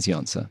 No, is the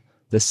answer.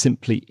 There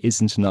simply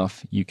isn't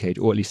enough UK,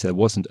 or at least there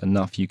wasn't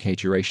enough UK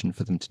duration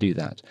for them to do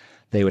that.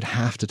 They would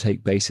have to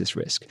take basis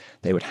risk.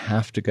 They would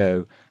have to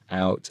go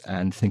out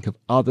and think of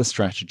other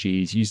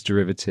strategies, use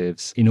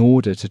derivatives in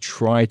order to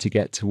try to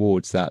get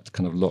towards that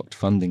kind of locked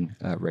funding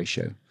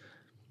ratio.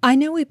 I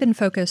know we've been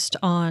focused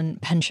on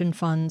pension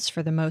funds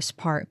for the most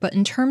part, but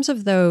in terms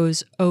of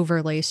those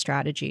overlay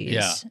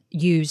strategies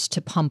used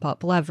to pump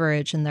up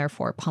leverage and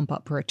therefore pump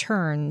up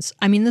returns,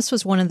 this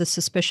was one of the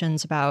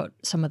suspicions about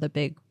some of the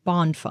big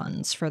bond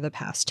funds for the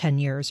past 10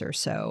 years or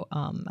so.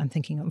 I'm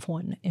thinking of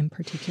one in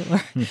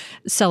particular,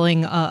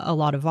 selling a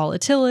lot of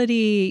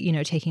volatility,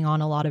 taking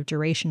on a lot of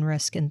duration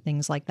risk and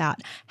things like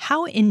that.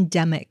 How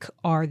endemic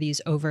are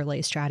these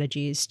overlay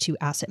strategies to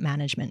asset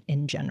management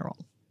in general?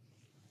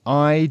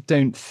 I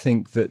don't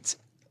think that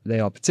they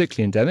are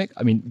particularly endemic.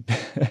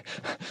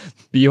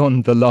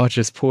 Beyond the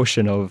largest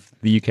portion of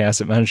the UK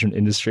asset management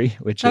industry,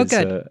 which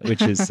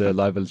is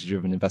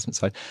liability-driven investment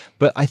side.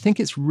 But I think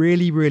it's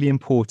really, really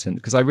important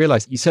because I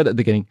realized you said at the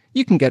beginning,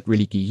 you can get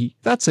really geeky.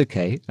 That's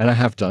okay. And I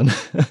have done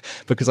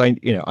because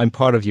I'm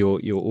part of your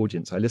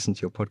audience. I listen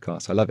to your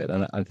podcast. I love it.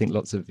 And I think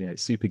lots of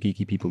super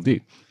geeky people do.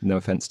 No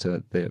offense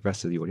to the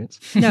rest of the audience.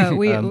 No,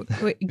 we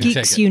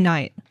geeks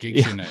unite.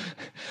 Geeks unite.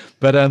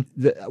 But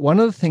one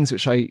of the things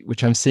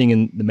which I'm seeing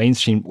in the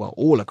mainstream,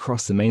 all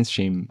across the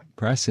mainstream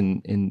press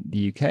in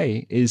the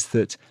UK, is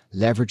that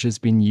leverage has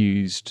been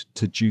used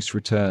to juice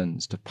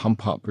returns, to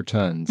pump up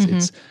returns.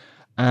 Mm-hmm.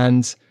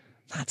 And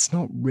that's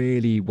not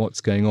really what's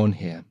going on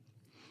here.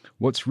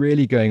 What's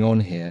really going on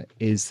here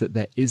is that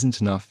there isn't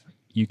enough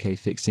UK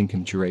fixed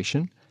income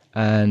duration,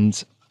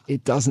 and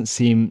it doesn't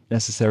seem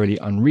necessarily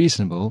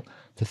unreasonable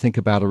to think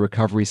about a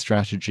recovery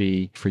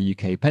strategy for a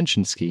UK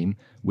pension scheme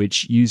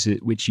which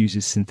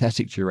uses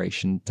synthetic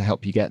duration to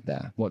help you get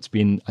there. What's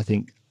been, I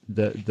think,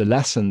 the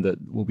lesson that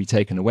will be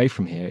taken away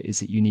from here is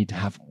that you need to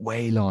have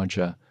way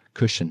larger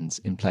cushions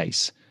in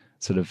place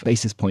sort of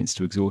basis points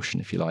to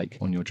exhaustion, if you like,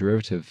 on your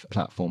derivative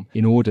platform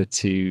in order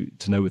to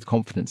know with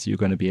confidence you're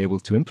going to be able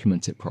to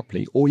implement it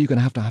properly, or you're going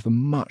to have a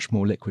much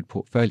more liquid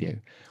portfolio,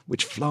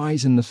 which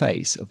flies in the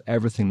face of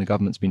everything the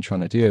government's been trying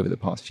to do over the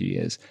past few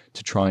years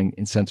to try and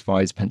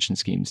incentivize pension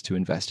schemes to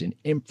invest in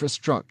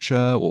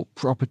infrastructure or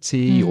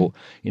property or,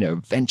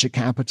 venture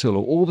capital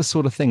or all the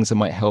sort of things that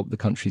might help the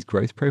country's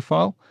growth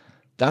profile.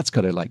 That's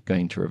got to go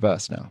into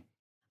reverse now.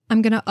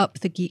 I'm going to up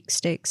the geek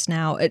stakes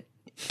now.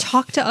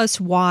 Talk to us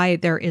why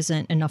there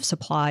isn't enough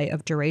supply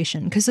of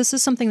duration, because this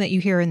is something that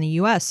you hear in the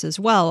US as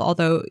well,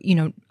 although,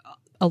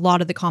 a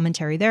lot of the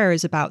commentary there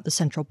is about the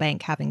central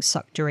bank having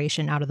sucked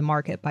duration out of the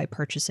market by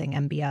purchasing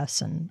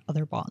MBS and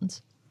other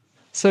bonds.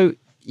 So,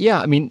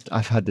 yeah,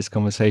 I've had this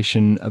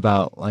conversation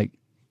about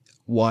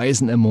why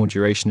isn't there more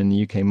duration in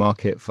the UK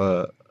market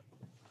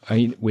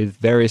with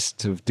various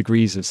sort of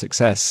degrees of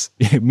success,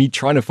 me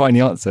trying to find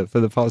the answer for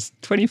the past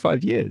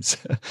 25 years.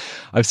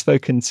 I've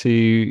spoken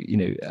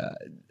to,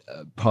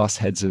 past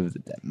heads of the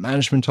debt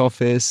management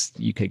office,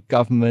 UK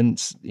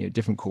government,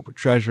 different corporate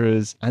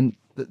treasurers. And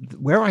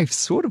where I've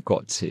sort of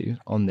got to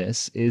on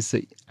this is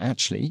that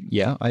actually,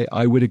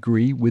 I would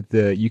agree with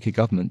the UK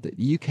government that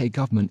the UK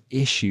government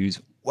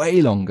issues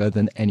way longer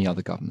than any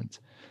other government.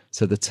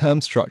 So the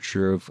term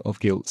structure of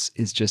gilts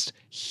is just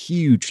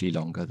hugely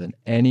longer than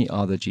any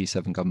other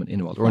G7 government in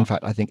the world, or in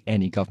fact, I think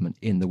any government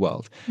in the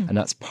world. And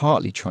that's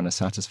partly trying to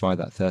satisfy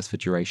that thirst for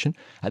duration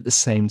at the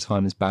same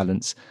time as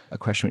balance a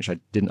question which I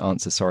didn't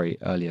answer,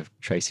 earlier,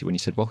 Tracy, when you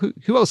said, well,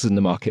 who else is in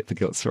the market for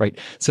gilts, right?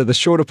 So the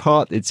shorter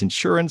part, it's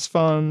insurance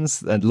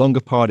funds, and the longer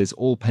part is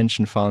all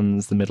pension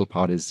funds. The middle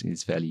part is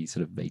fairly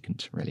sort of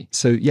vacant, really.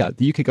 So yeah,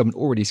 the UK government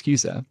already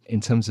skews there. In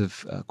terms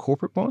of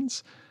corporate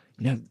bonds,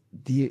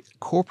 the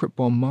corporate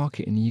bond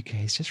market in the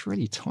UK is just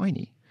really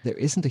tiny. There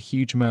isn't a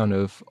huge amount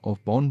of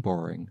bond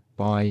borrowing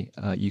by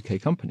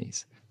UK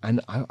companies. And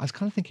I was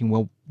kind of thinking,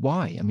 well,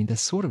 why? They're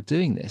sort of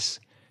doing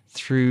this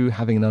through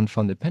having an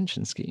unfunded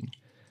pension scheme.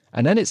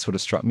 And then it sort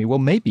of struck me, well,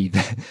 maybe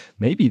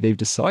they've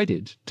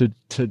decided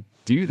to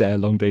do their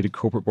long-dated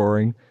corporate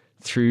borrowing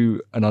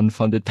through an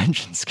unfunded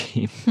pension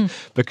scheme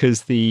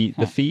because the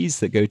fees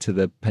that go to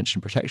the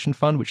Pension Protection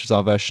Fund, which is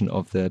our version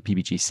of the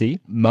PBGC,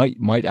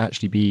 might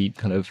actually be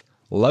kind of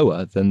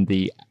lower than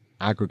the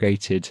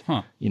aggregated,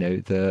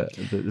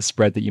 the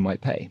spread that you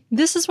might pay.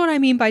 This is what I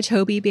mean by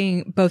Toby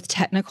being both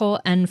technical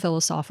and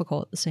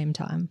philosophical at the same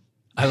time.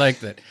 I like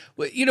that.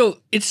 Well,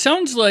 it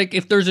sounds like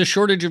if there's a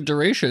shortage of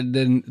duration,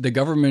 then the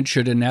government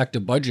should enact a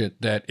budget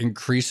that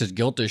increases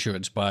gilt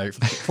issuance by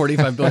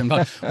 £45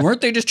 billion. Weren't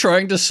they just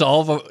trying to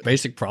solve a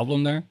basic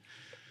problem there?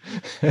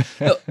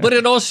 No, but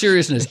in all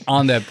seriousness,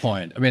 on that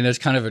point, that's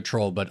kind of a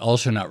troll, but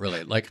also not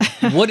really.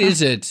 What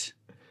is it?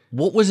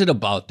 What was it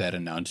about that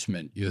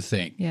announcement, you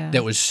think,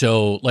 that was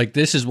so,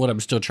 this is what I'm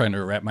still trying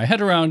to wrap my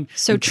head around.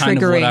 So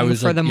triggering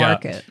for the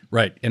market.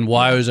 Right. And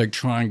why I was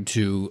trying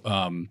to,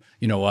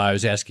 why I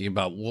was asking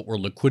about what were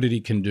liquidity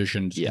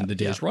conditions in the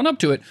days run up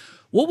to it.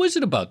 What was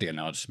it about the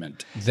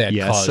announcement that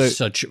caused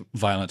such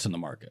violence in the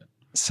market?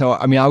 So,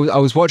 I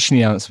was watching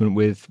the announcement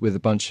with a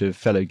bunch of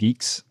fellow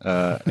geeks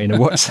in a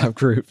WhatsApp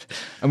group,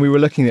 and we were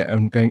looking at it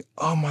and going,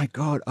 oh my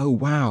God, oh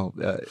wow,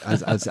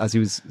 as he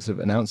was sort of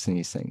announcing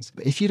these things.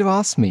 But if you'd have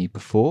asked me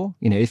before,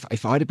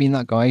 if I'd have been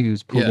that guy who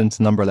was pulled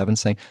into number 11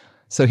 saying,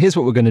 so here's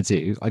what we're going to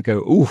do, I'd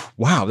go, oh,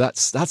 wow,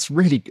 that's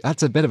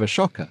a bit of a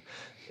shocker.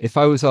 If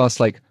I was asked,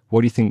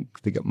 what do you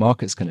think the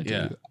market's going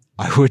to do?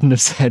 I wouldn't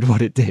have said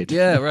what it did.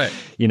 Yeah, right.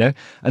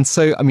 And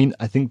so,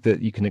 I think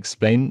that you can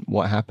explain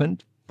what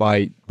happened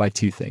by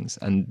two things.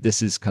 And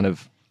this is kind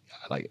of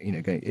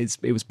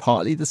it was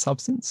partly the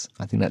substance.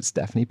 I think that's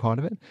definitely part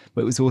of it,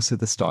 but it was also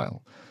the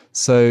style.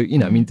 So,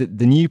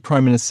 the new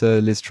Prime Minister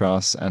Liz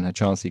Truss and her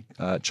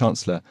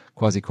Chancellor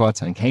Kwasi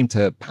Kwarteng came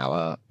to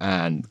power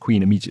and the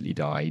Queen immediately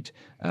died.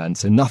 And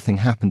so nothing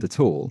happened at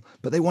all.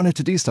 But they wanted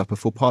to do stuff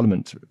before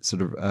Parliament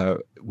sort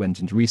of went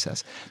into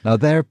recess. Now,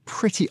 they're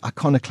pretty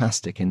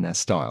iconoclastic in their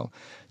style.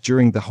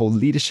 During the whole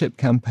leadership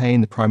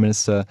campaign, the Prime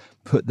Minister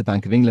put the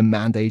Bank of England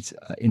mandate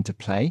into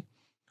play.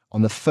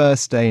 On the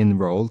first day in the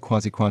role,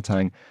 Kwasi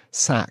Kwarteng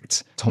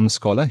sacked Tom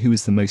Scholar, who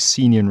was the most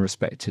senior and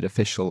respected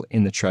official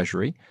in the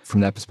Treasury.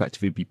 From their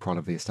perspective, he'd be part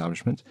of the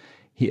establishment.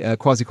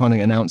 Kwasi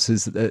Kwarteng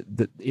announces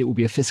that it will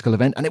be a fiscal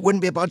event and it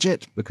wouldn't be a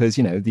budget because,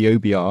 the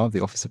OBR, the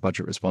Office of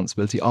Budget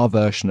Responsibility, our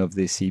version of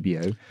the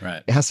CBO,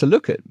 right, it has to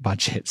look at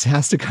budgets. It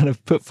has to kind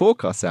of put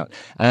forecasts out.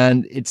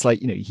 And it's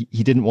he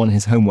didn't want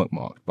his homework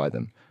marked by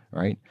them.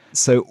 Right.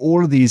 So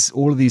all of these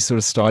sort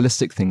of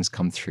stylistic things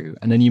come through.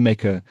 And then you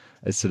make a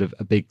sort of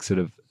a big sort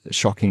of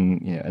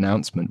shocking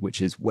announcement,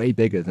 which is way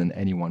bigger than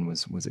anyone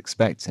was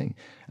expecting.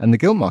 And the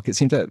gilt market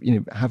seemed to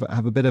have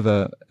a bit of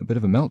a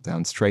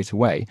meltdown straight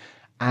away,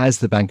 as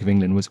the Bank of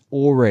England was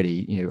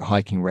already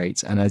hiking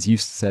rates, and as you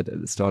said at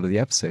the start of the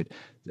episode,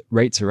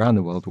 rates around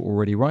the world were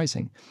already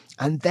rising.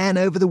 And then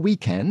over the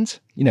weekend,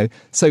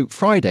 so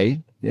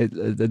Friday,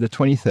 the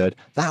 23rd,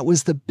 that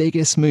was the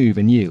biggest move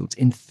in yields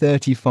in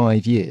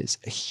 35 years.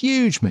 A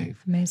huge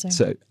move. Amazing.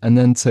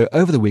 So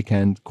over the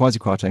weekend, Kwasi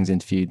Kwarteng's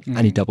interviewed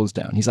and he doubles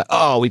down. He's like,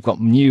 oh, we've got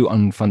new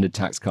unfunded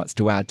tax cuts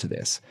to add to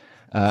this.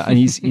 And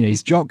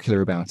he's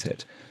jocular about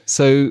it.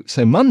 So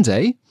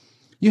Monday,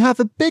 you have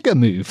a bigger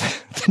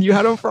move than you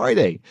had on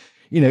Friday.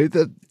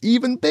 The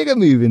even bigger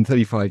move in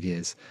 35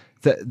 years.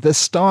 The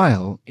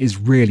style is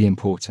really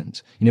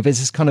important. There's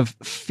this kind of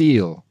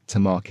feel to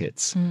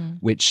markets,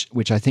 which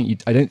I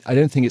think I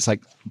don't think it's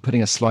like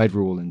putting a slide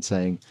rule and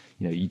saying,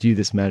 you do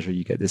this measure,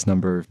 you get this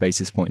number of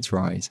basis points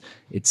rise.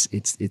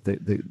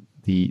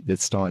 The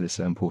style is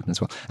so important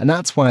as well, and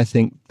that's why I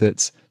think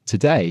that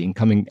today, in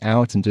coming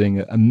out and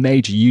doing a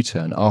major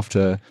U-turn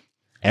after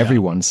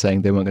everyone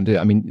saying they weren't going to do it.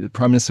 I mean, the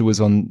Prime Minister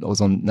was on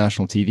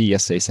national TV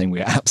yesterday saying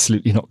we're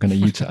absolutely not going to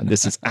U-turn.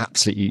 This is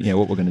absolutely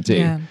what we're going to do.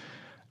 Yeah.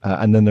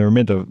 And then they're in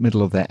the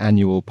middle of their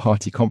annual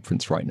party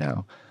conference right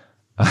now.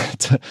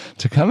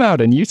 To come out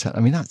and U-turn, I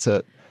mean, that's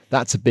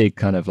a big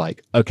kind of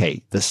like,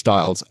 okay, the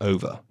style's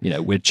over.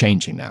 We're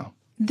changing now.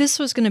 This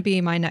was going to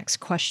be my next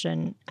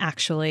question,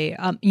 actually.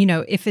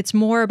 If it's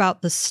more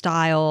about the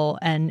style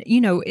and,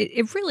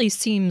 it really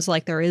seems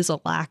like there is a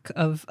lack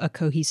of a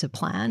cohesive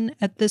plan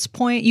at this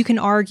point. You can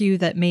argue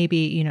that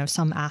maybe,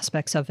 some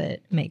aspects of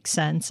it make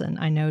sense. And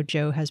I know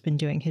Joe has been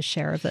doing his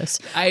share of this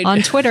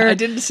on Twitter. I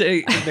didn't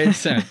say it made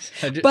sense.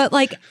 But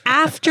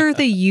after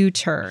the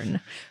U-turn,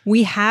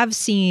 we have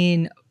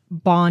seen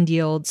bond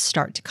yields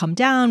start to come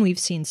down. We've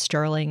seen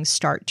sterling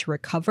start to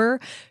recover.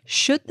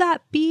 Should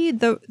that be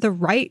the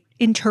right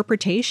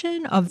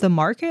interpretation of the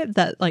market,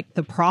 that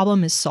the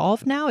problem is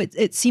solved now?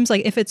 It seems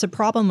like if it's a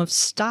problem of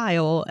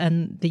style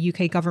and the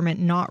UK government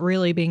not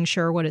really being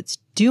sure what it's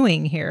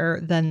doing here,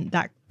 then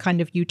that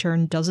kind of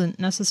U-turn doesn't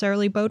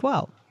necessarily bode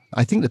well.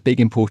 I think the big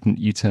important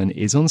U-turn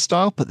is on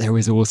style, but there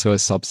is also a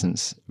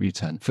substance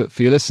U-turn. For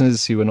your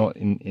listeners who are not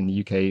in the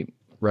UK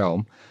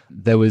realm,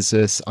 there was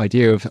this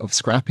idea of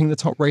scrapping the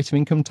top rate of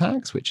income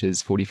tax, which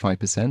is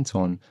 45%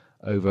 on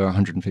over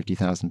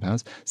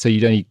 £150,000. So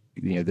you'd only,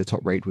 the top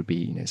rate would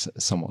be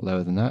somewhat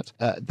lower than that.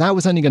 That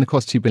was only going to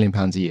cost £2 billion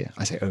a year.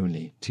 I say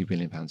only £2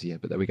 billion a year,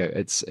 but there we go.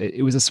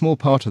 It was a small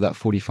part of that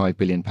 45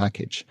 billion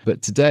package.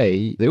 But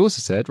today they also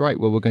said, right,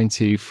 well, we're going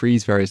to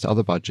freeze various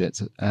other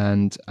budgets,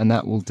 and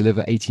that will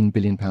deliver £18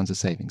 billion of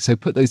savings. So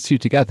put those two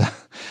together.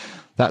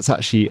 That's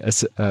actually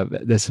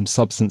there's some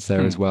substance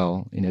there as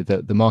well.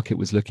 The market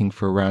was looking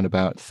for around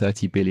about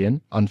 30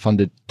 billion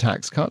unfunded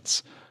tax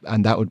cuts,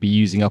 and that would be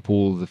using up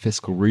all the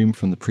fiscal room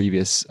from the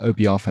previous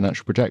OBR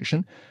financial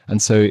projection.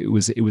 And so it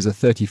was a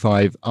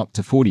 35 up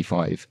to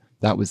 45.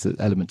 That was the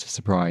element of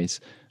surprise.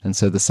 And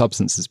so the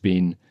substance has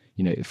been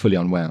fully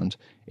unwound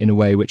in a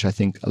way which I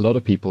think a lot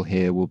of people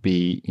here will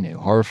be,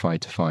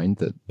 horrified to find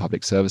that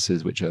public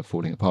services, which are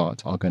falling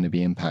apart, are going to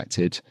be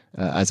impacted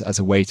as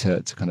a way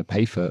to kind of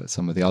pay for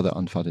some of the other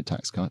unfunded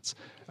tax cuts.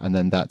 And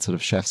then that sort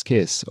of chef's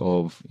kiss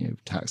of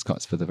tax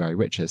cuts for the very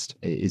richest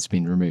is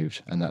being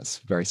removed. And that's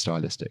very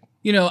stylistic.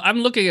 I'm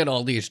looking at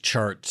all these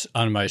charts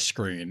on my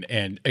screen.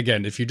 And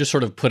again, if you just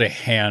sort of put a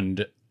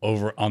hand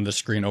over on the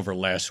screen over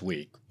last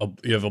week,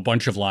 you have a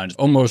bunch of lines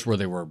almost where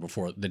they were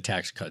before the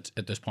tax cuts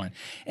at this point.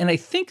 And I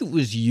think it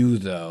was you,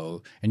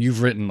 though, and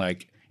you've written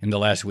in the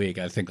last week,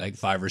 I think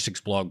 5 or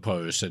 6 blog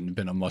posts and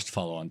been a must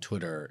follow on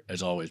Twitter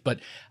as always. But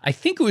I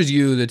think it was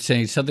you that's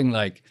saying something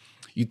like,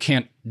 you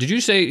can't, did you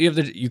say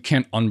you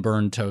can't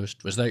unburn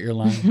toast? Was that your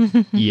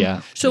line?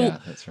 Yeah. So,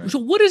 that's right. So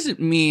what does it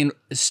mean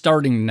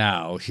starting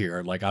now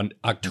here, on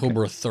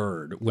October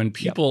 3rd, when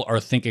people are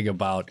thinking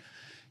about,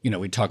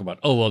 we talk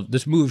about,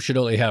 this move should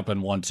only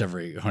happen once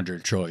every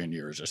 100 trillion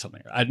years or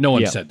something. No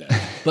one said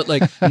that. But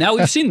now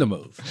we've seen the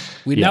move.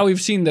 Now we've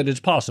seen that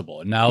it's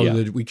possible. And now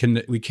that we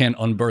can't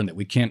unburn it.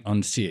 We can't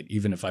unsee it,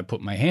 even if I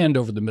put my hand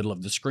over the middle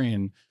of the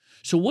screen.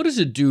 So what does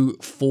it do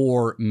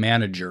for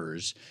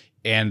managers?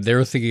 And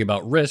they're thinking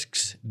about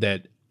risks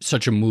that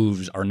such a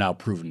moves are now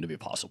proven to be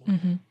possible.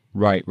 Mm-hmm.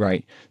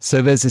 Right.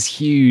 So there's this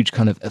huge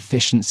kind of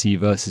efficiency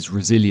versus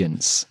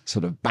resilience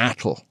sort of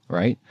battle,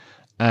 right?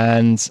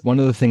 And one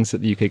of the things that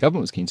the UK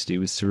government was keen to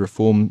do was to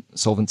reform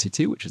Solvency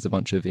II, which is a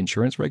bunch of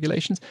insurance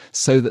regulations,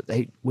 so that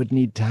they would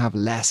need to have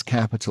less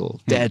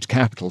capital, dead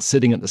capital,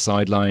 sitting at the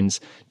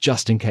sidelines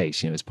just in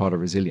case, as part of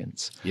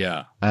resilience.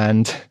 Yeah.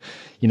 And,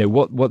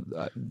 what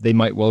they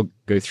might well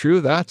go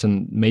through that,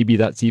 and maybe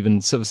that's even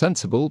sort of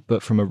sensible,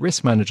 but from a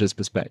risk manager's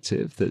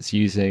perspective that's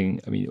using,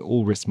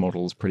 all risk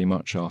models pretty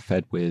much are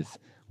fed with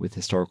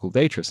historical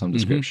data of some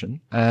description.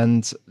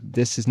 And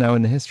this is now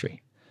in the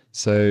history.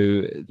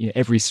 So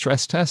every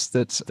stress test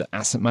that the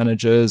asset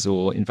managers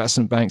or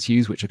investment banks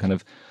use, which are kind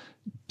of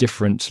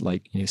different,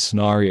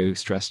 scenario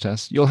stress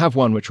tests, you'll have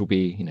one which will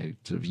be,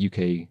 sort of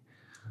UK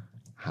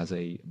has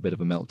a bit of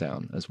a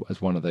meltdown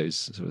as one of those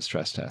sort of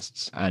stress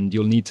tests. And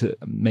you'll need to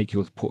make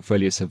your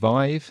portfolio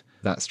survive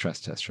that stress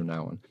test from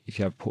now on. If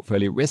you have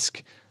portfolio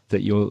risk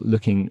that you're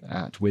looking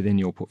at within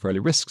your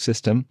portfolio risk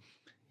system,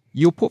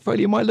 your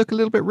portfolio might look a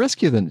little bit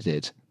riskier than it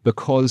did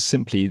because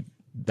simply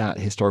that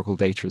historical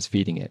data is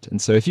feeding it.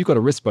 And so if you've got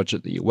a risk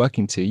budget that you're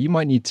working to, you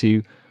might need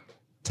to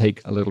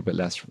take a little bit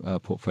less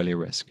portfolio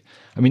risk.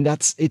 I mean,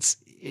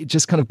 it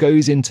just kind of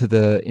goes into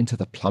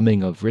the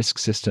plumbing of risk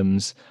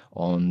systems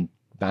on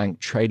bank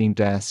trading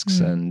desks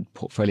and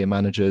portfolio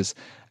managers,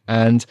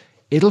 and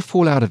it'll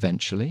fall out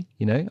eventually.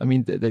 I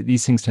mean,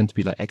 these things tend to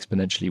be like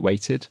exponentially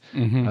weighted.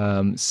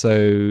 So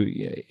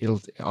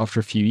it'll, after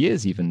a few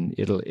years, even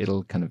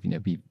it'll kind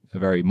of be a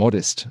very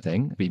modest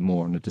thing, be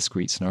more on a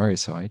discrete scenario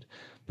side.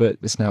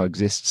 But this now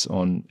exists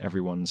on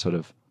everyone's sort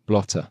of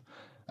blotter,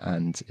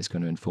 and is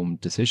going to inform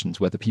decisions,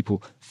 whether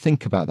people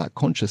think about that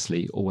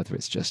consciously or whether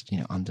it's just,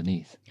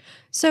 underneath.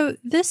 So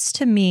this,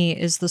 to me,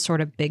 is the sort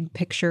of big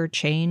picture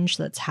change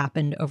that's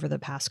happened over the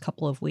past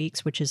couple of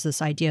weeks, which is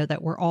this idea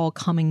that we're all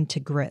coming to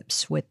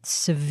grips with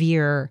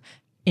severe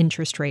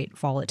interest rate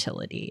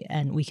volatility.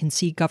 And we can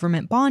see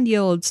government bond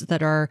yields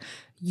that are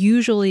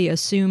usually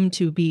assumed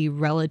to be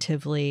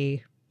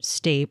relatively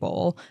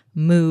stable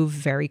move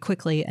very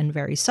quickly and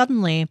very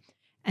suddenly.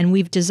 And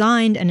we've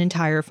designed an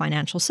entire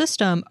financial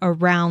system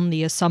around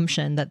the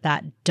assumption that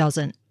that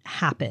doesn't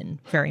happen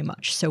very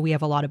much. So we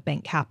have a lot of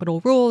bank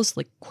capital rules,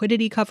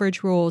 liquidity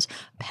coverage rules,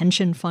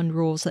 pension fund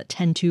rules that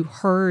tend to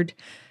herd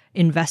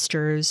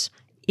investors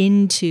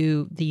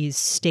into these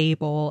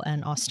stable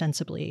and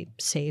ostensibly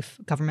safe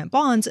government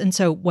bonds. And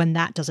so when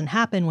that doesn't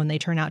happen, when they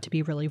turn out to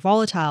be really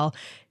volatile,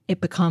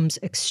 it becomes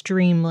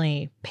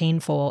extremely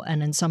painful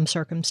and in some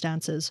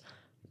circumstances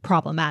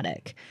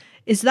problematic.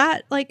 Is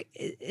that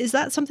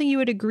something you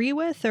would agree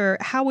with, or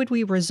how would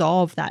we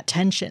resolve that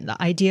tension? The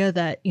idea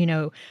that,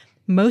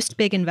 most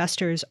big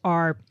investors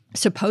are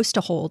supposed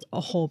to hold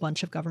a whole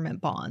bunch of government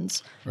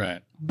bonds.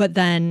 Right. But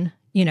then,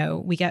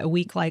 we get a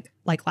week like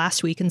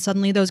last week, and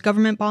suddenly those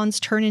government bonds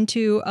turn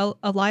into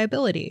a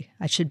liability.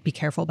 I should be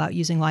careful about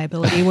using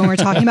liability when we're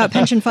talking about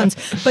pension funds,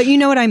 but you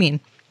know what I mean.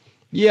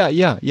 Yeah.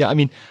 I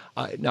mean,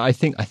 I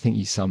think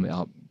you sum it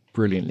up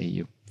brilliantly.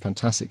 You're a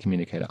fantastic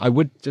communicator. I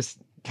would just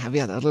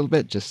caveat that a little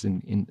bit, just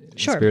in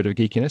Sure. spirit of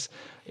geekiness,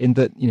 in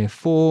that,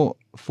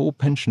 for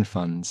pension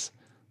funds,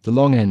 the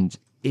long end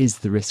is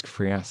the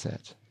risk-free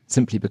asset,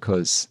 simply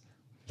because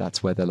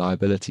that's where their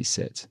liabilities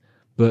sit.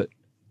 But,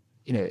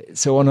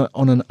 so on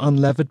an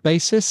unlevered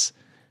basis,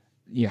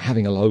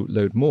 having a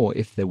load more,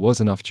 if there was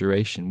enough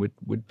duration,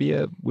 would be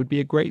a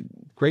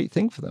great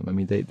thing for them. I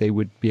mean, they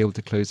would be able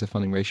to close their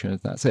funding ratio, and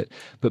that's it.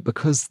 But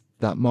because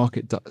that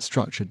market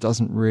structure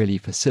doesn't really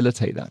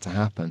facilitate that to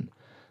happen,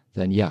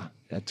 then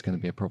that's going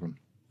to be a problem.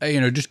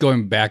 Just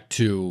going back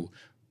to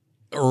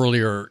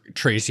earlier,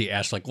 Tracy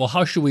asked, well,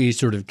 how should we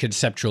sort of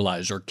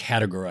conceptualize or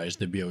categorize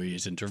the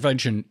BOE's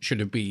intervention?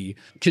 Should it be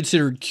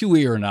considered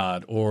QE or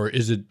not? Or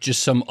is it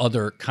just some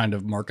other kind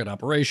of market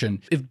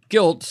operation? If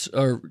gilts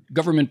or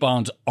government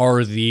bonds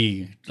are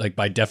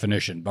by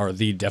definition, are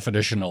the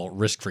definitional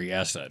risk-free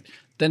asset,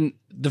 then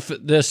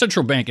the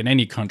central bank in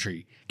any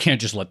country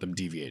can't just let them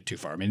deviate too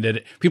far. I mean,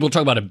 people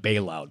talk about a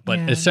bailout, but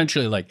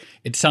essentially,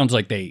 it sounds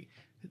like they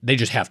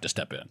just have to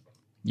step in.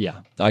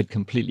 Yeah, I'd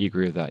completely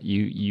agree with that.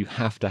 You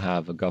have to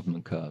have a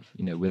government curve.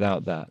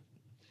 Without that,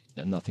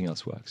 nothing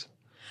else works.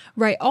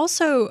 Right.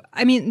 Also,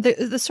 I mean,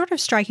 the sort of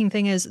striking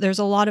thing is there's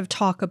a lot of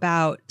talk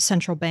about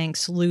central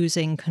banks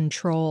losing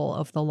control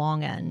of the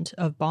long end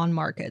of bond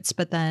markets.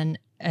 But then,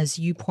 as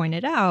you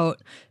pointed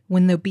out,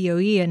 when the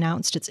BOE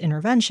announced its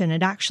intervention,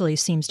 it actually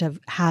seems to have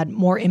had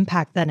more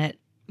impact than it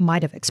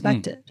might have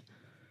expected.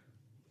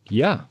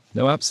 Yeah,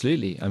 no,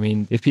 absolutely. I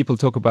mean, if people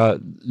talk about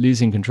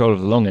losing control of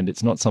the long end,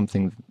 it's not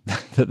something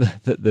that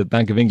the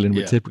Bank of England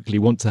would typically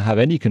want to have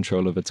any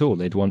control of at all.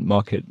 They'd want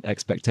market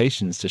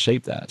expectations to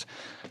shape that.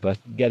 But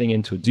getting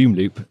into a doom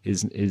loop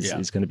is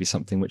going to be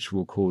something which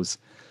will cause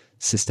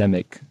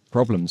systemic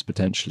problems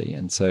potentially.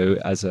 And so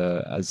as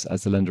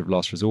the lender of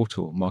last resort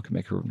or market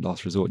maker of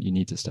last resort, you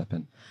need to step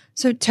in.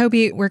 So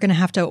Toby, we're going to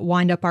have to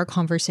wind up our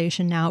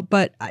conversation now,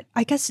 but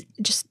I guess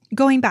just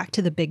going back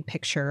to the big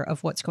picture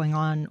of what's going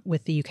on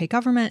with the UK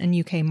government and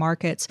UK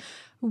markets,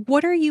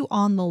 what are you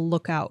on the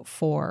lookout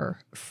for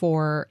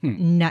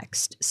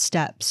next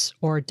steps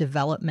or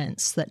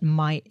developments that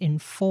might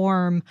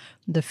inform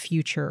the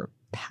future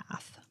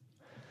path?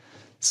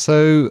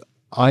 So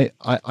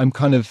I'm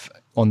kind of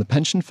on the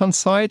pension fund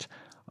side.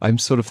 I'm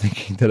sort of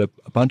thinking that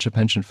a bunch of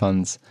pension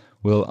funds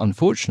will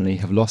unfortunately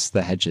have lost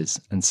their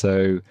hedges. And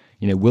so,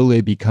 will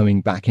they be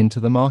coming back into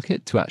the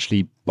market to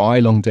actually buy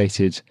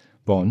long-dated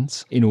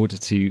bonds in order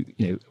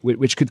to,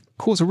 which could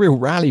cause a real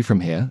rally from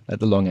here at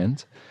the long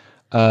end?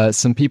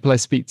 Some people I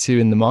speak to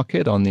in the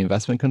market on the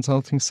investment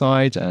consulting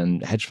side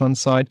and hedge fund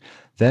side,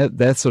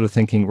 they're sort of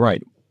thinking,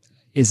 right,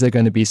 is there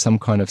going to be some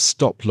kind of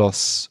stop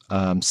loss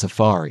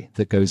safari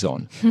that goes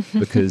on?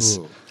 Because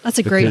that's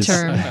a great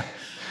term.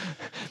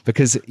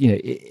 Because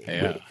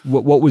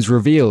what was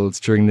revealed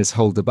during this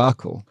whole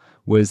debacle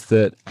was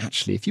that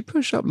actually, if you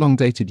push up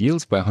long-dated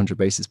yields by 100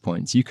 basis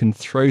points, you can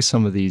throw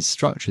some of these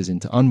structures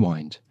into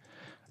unwind.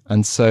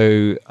 And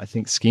so I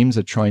think schemes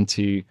are trying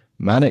to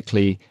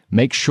manically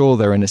make sure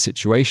they're in a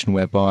situation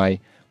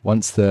whereby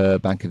once the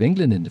Bank of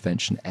England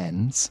intervention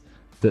ends,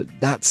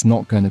 that's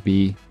not going to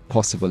be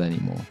possible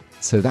anymore.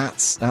 So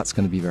that's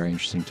going to be very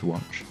interesting to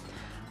watch.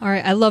 All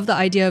right. I love the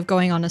idea of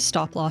going on a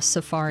stop-loss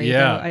safari.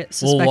 Yeah,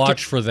 we'll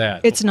watch for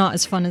that. It's not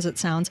as fun as it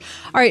sounds.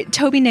 All right,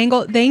 Toby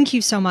Nangle, thank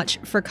you so much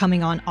for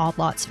coming on Odd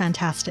Lots.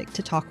 Fantastic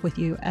to talk with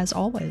you, as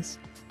always.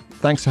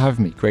 Thanks for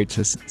having me. Great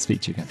to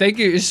speak to you again. Thank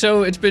you.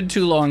 So it's been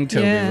too long,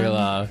 Toby.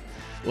 Yeah.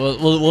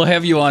 We'll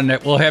have you on.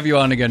 We'll have you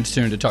on again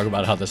soon to talk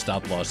about how the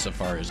stop-loss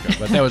safari is going.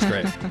 But that was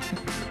great.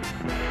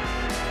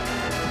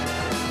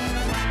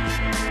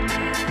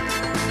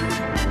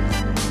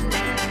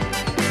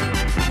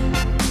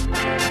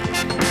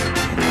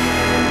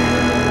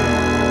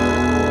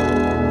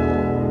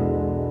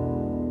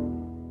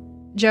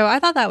 Joe, I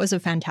thought that was a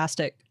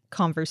fantastic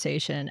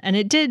conversation, and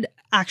it did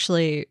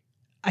actually,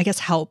 I guess,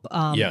 help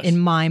in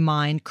my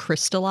mind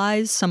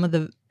crystallize some of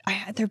the.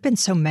 There have been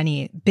so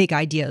many big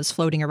ideas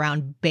floating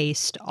around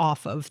based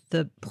off of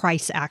the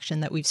price action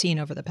that we've seen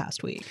over the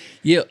past week.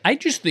 Yeah, I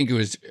just think it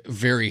was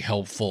very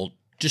helpful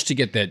just to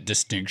get that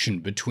distinction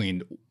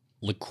between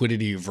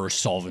liquidity versus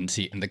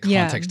solvency in the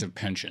context of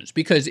pensions,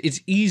 because it's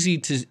easy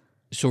to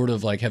sort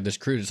of like have this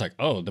crude. It's like,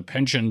 oh, the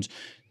pensions,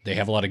 they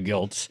have a lot of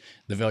gilts.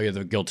 The value of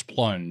the gilts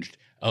plunged.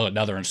 Oh,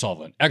 now they're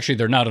insolvent. Actually,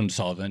 they're not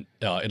insolvent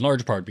in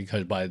large part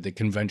because by the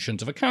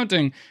conventions of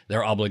accounting,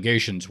 their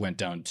obligations went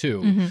down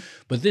too. Mm-hmm.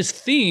 But this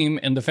theme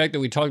and the fact that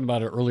we talked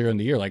about it earlier in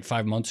the year, like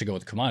 5 months ago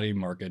with commodity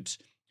markets,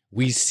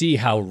 we see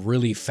how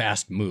really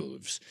fast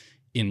moves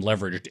in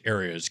leveraged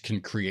areas can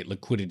create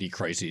liquidity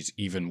crises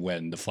even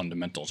when the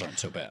fundamentals aren't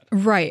so bad.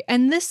 Right.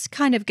 And this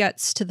kind of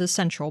gets to the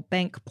central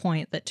bank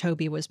point that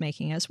Toby was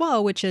making as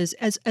well, which is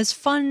as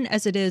fun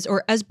as it is,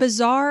 or as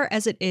bizarre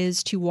as it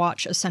is to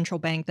watch a central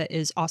bank that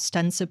is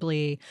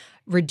ostensibly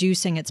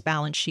reducing its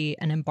balance sheet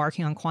and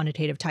embarking on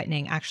quantitative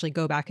tightening actually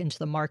go back into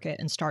the market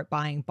and start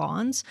buying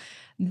bonds.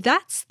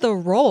 That's the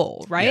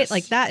role, right? Yes.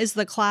 Like that is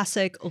the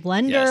classic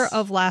lender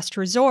of last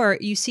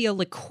resort. You see a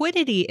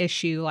liquidity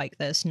issue like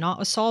this,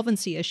 not a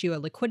solvency issue, a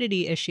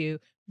liquidity issue.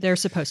 They're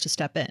supposed to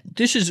step in.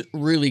 This is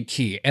really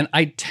key. And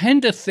I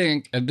tend to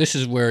think, and this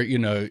is where,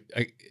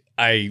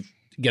 I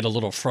get a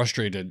little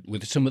frustrated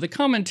with some of the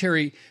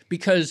commentary,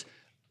 because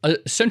a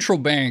central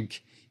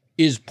bank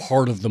is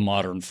part of the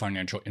modern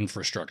financial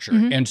infrastructure.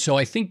 Mm-hmm. And so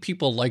I think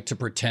people like to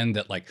pretend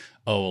that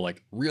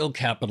real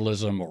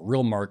capitalism or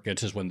real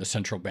markets is when the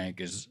central bank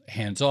is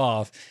hands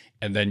off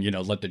and then,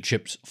 let the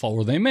chips fall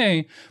where they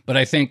may. But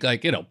I think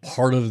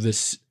part of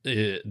this,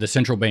 the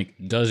central bank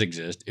does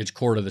exist. It's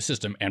core to the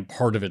system. And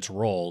part of its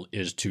role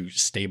is to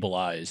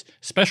stabilize,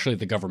 especially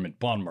the government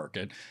bond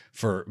market,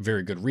 for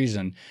very good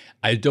reason.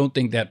 I don't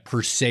think that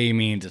per se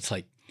means it's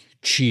like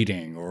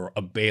cheating or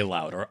a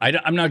bailout, or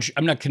I'm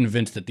not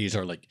convinced that these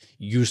are like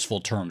useful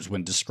terms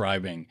when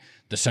describing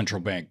the central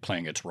bank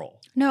playing its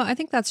role. No, I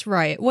think that's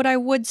right. What I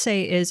would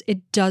say is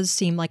it does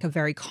seem like a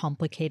very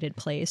complicated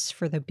place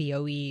for the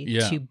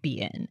BOE to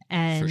be in.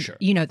 And, for sure.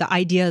 The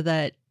idea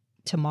that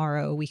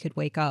tomorrow we could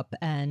wake up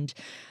and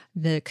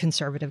the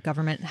conservative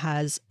government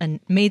has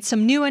made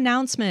some new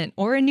announcement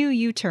or a new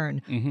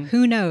U-turn. Mm-hmm.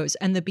 Who knows?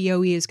 And the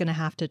BOE is going to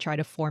have to try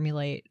to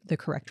formulate the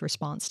correct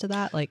response to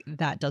that. Like,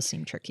 that does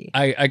seem tricky.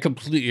 I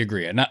completely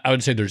agree. And I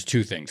would say there's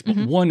two things. But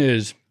one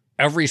is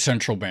every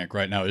central bank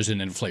right now is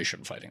in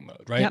inflation fighting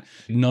mode, right? Yep.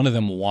 None of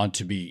them want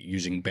to be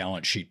using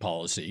balance sheet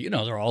policy.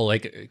 They're all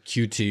like a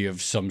QT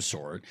of some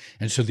sort.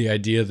 And so the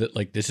idea that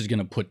like this is going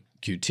to put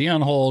QT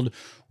on hold,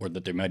 or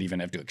that they might even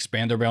have to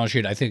expand their balance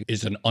sheet, I think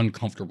is an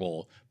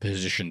uncomfortable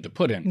position to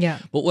put in. Yeah.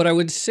 But what I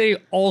would say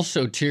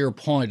also to your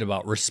point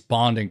about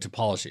responding to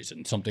policies,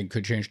 and something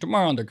could change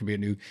tomorrow, and there could be a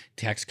new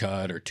tax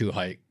cut or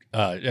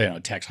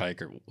tax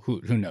hike, or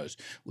who knows?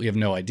 We have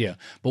no idea.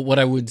 But what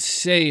I would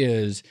say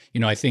is,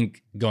 I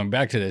think going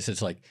back to this,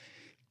 it's like,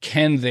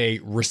 can they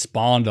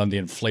respond on the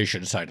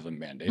inflation side of the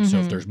mandate? Mm-hmm. So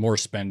if there's more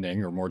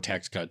spending or more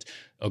tax cuts,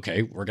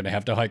 okay, we're going to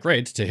have to hike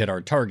rates to hit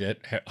our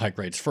target, hike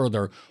rates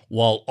further,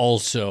 while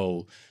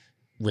also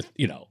with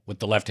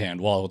the left hand,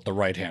 while with the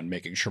right hand,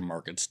 making sure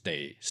markets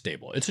stay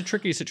stable. It's a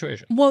tricky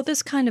situation. Well,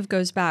 this kind of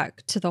goes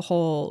back to the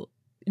whole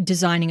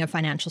designing a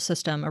financial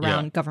system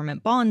around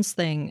government bonds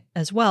thing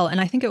as well. And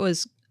I think it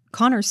was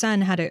Connor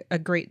Sen had a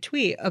great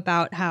tweet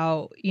about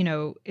how,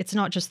 it's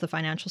not just the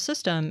financial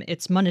system,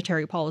 it's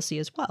monetary policy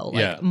as well.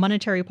 Like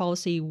monetary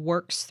policy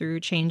works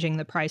through changing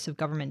the price of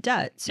government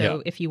debt.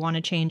 So if you want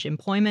to change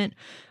employment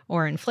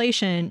or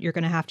inflation, you're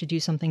going to have to do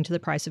something to the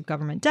price of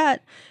government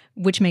debt,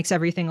 which makes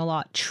everything a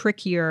lot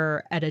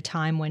trickier at a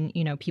time when,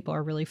 people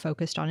are really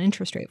focused on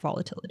interest rate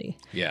volatility.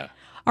 Yeah.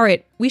 All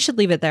right, we should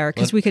leave it there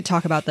because we could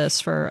talk about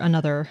this for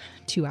another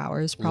 2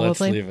 hours, probably.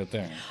 Let's leave it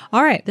there.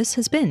 All right, this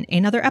has been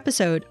another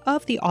episode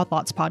of the Odd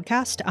Lots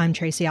podcast. I'm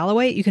Tracy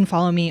Alloway. You can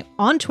follow me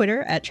on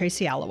Twitter at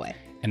Tracy Alloway.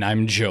 And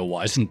I'm Joe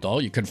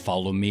Weisenthal. You can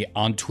follow me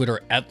on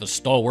Twitter at The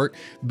Stalwart.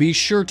 Be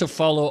sure to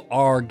follow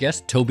our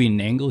guest, Toby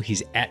Nangle.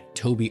 He's at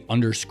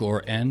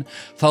Toby_N.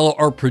 Follow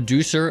our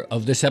producer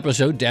of this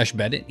episode, Dash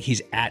Bennett.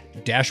 He's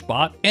at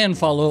Dashbot. And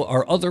follow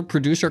our other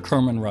producer,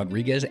 Carmen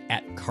Rodriguez,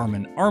 at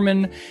Carmen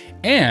Armin.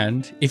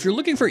 And if you're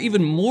looking for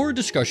even more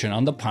discussion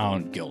on the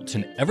pound gilts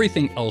and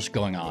everything else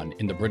going on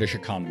in the British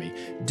economy,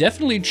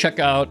 definitely check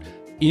out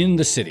In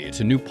the City. It's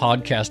a new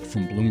podcast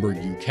from Bloomberg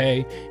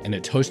UK, and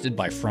it's hosted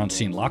by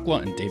Francine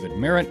Lacqua and David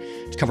Merritt.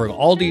 It's covering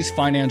all these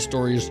finance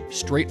stories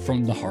straight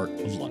from the heart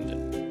of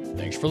London.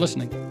 Thanks for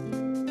listening.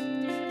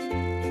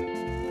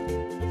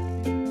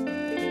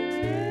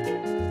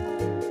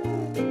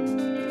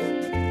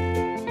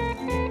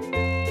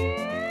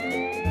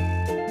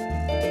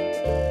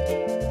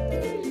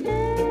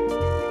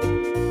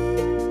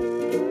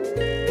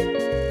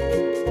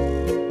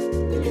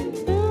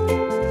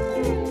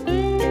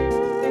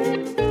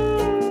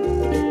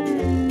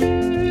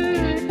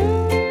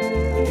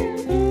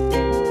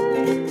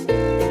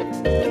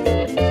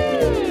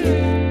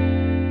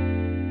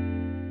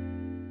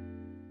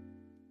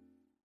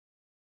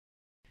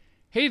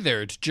 Hey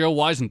there, it's Joe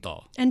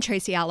Weisenthal. And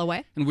Tracy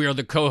Alloway. And we are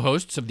the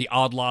co-hosts of the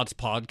Odd Lots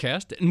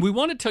podcast. And we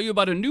want to tell you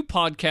about a new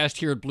podcast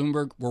here at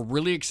Bloomberg we're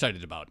really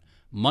excited about.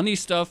 Money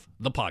Stuff,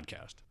 the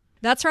podcast.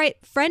 That's right.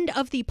 Friend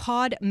of the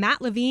pod,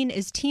 Matt Levine,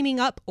 is teaming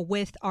up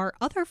with our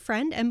other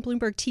friend and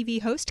Bloomberg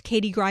TV host,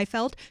 Katie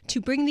Greifeld, to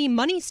bring the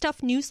Money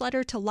Stuff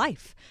newsletter to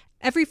life.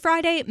 Every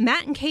Friday,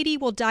 Matt and Katie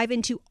will dive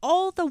into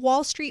all the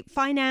Wall Street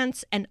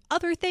finance and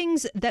other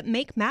things that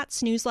make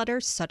Matt's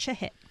newsletter such a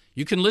hit.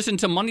 You can listen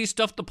to Money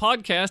Stuff, the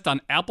podcast on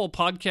Apple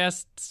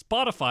Podcasts,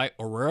 Spotify,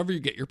 or wherever you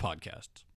get your podcasts.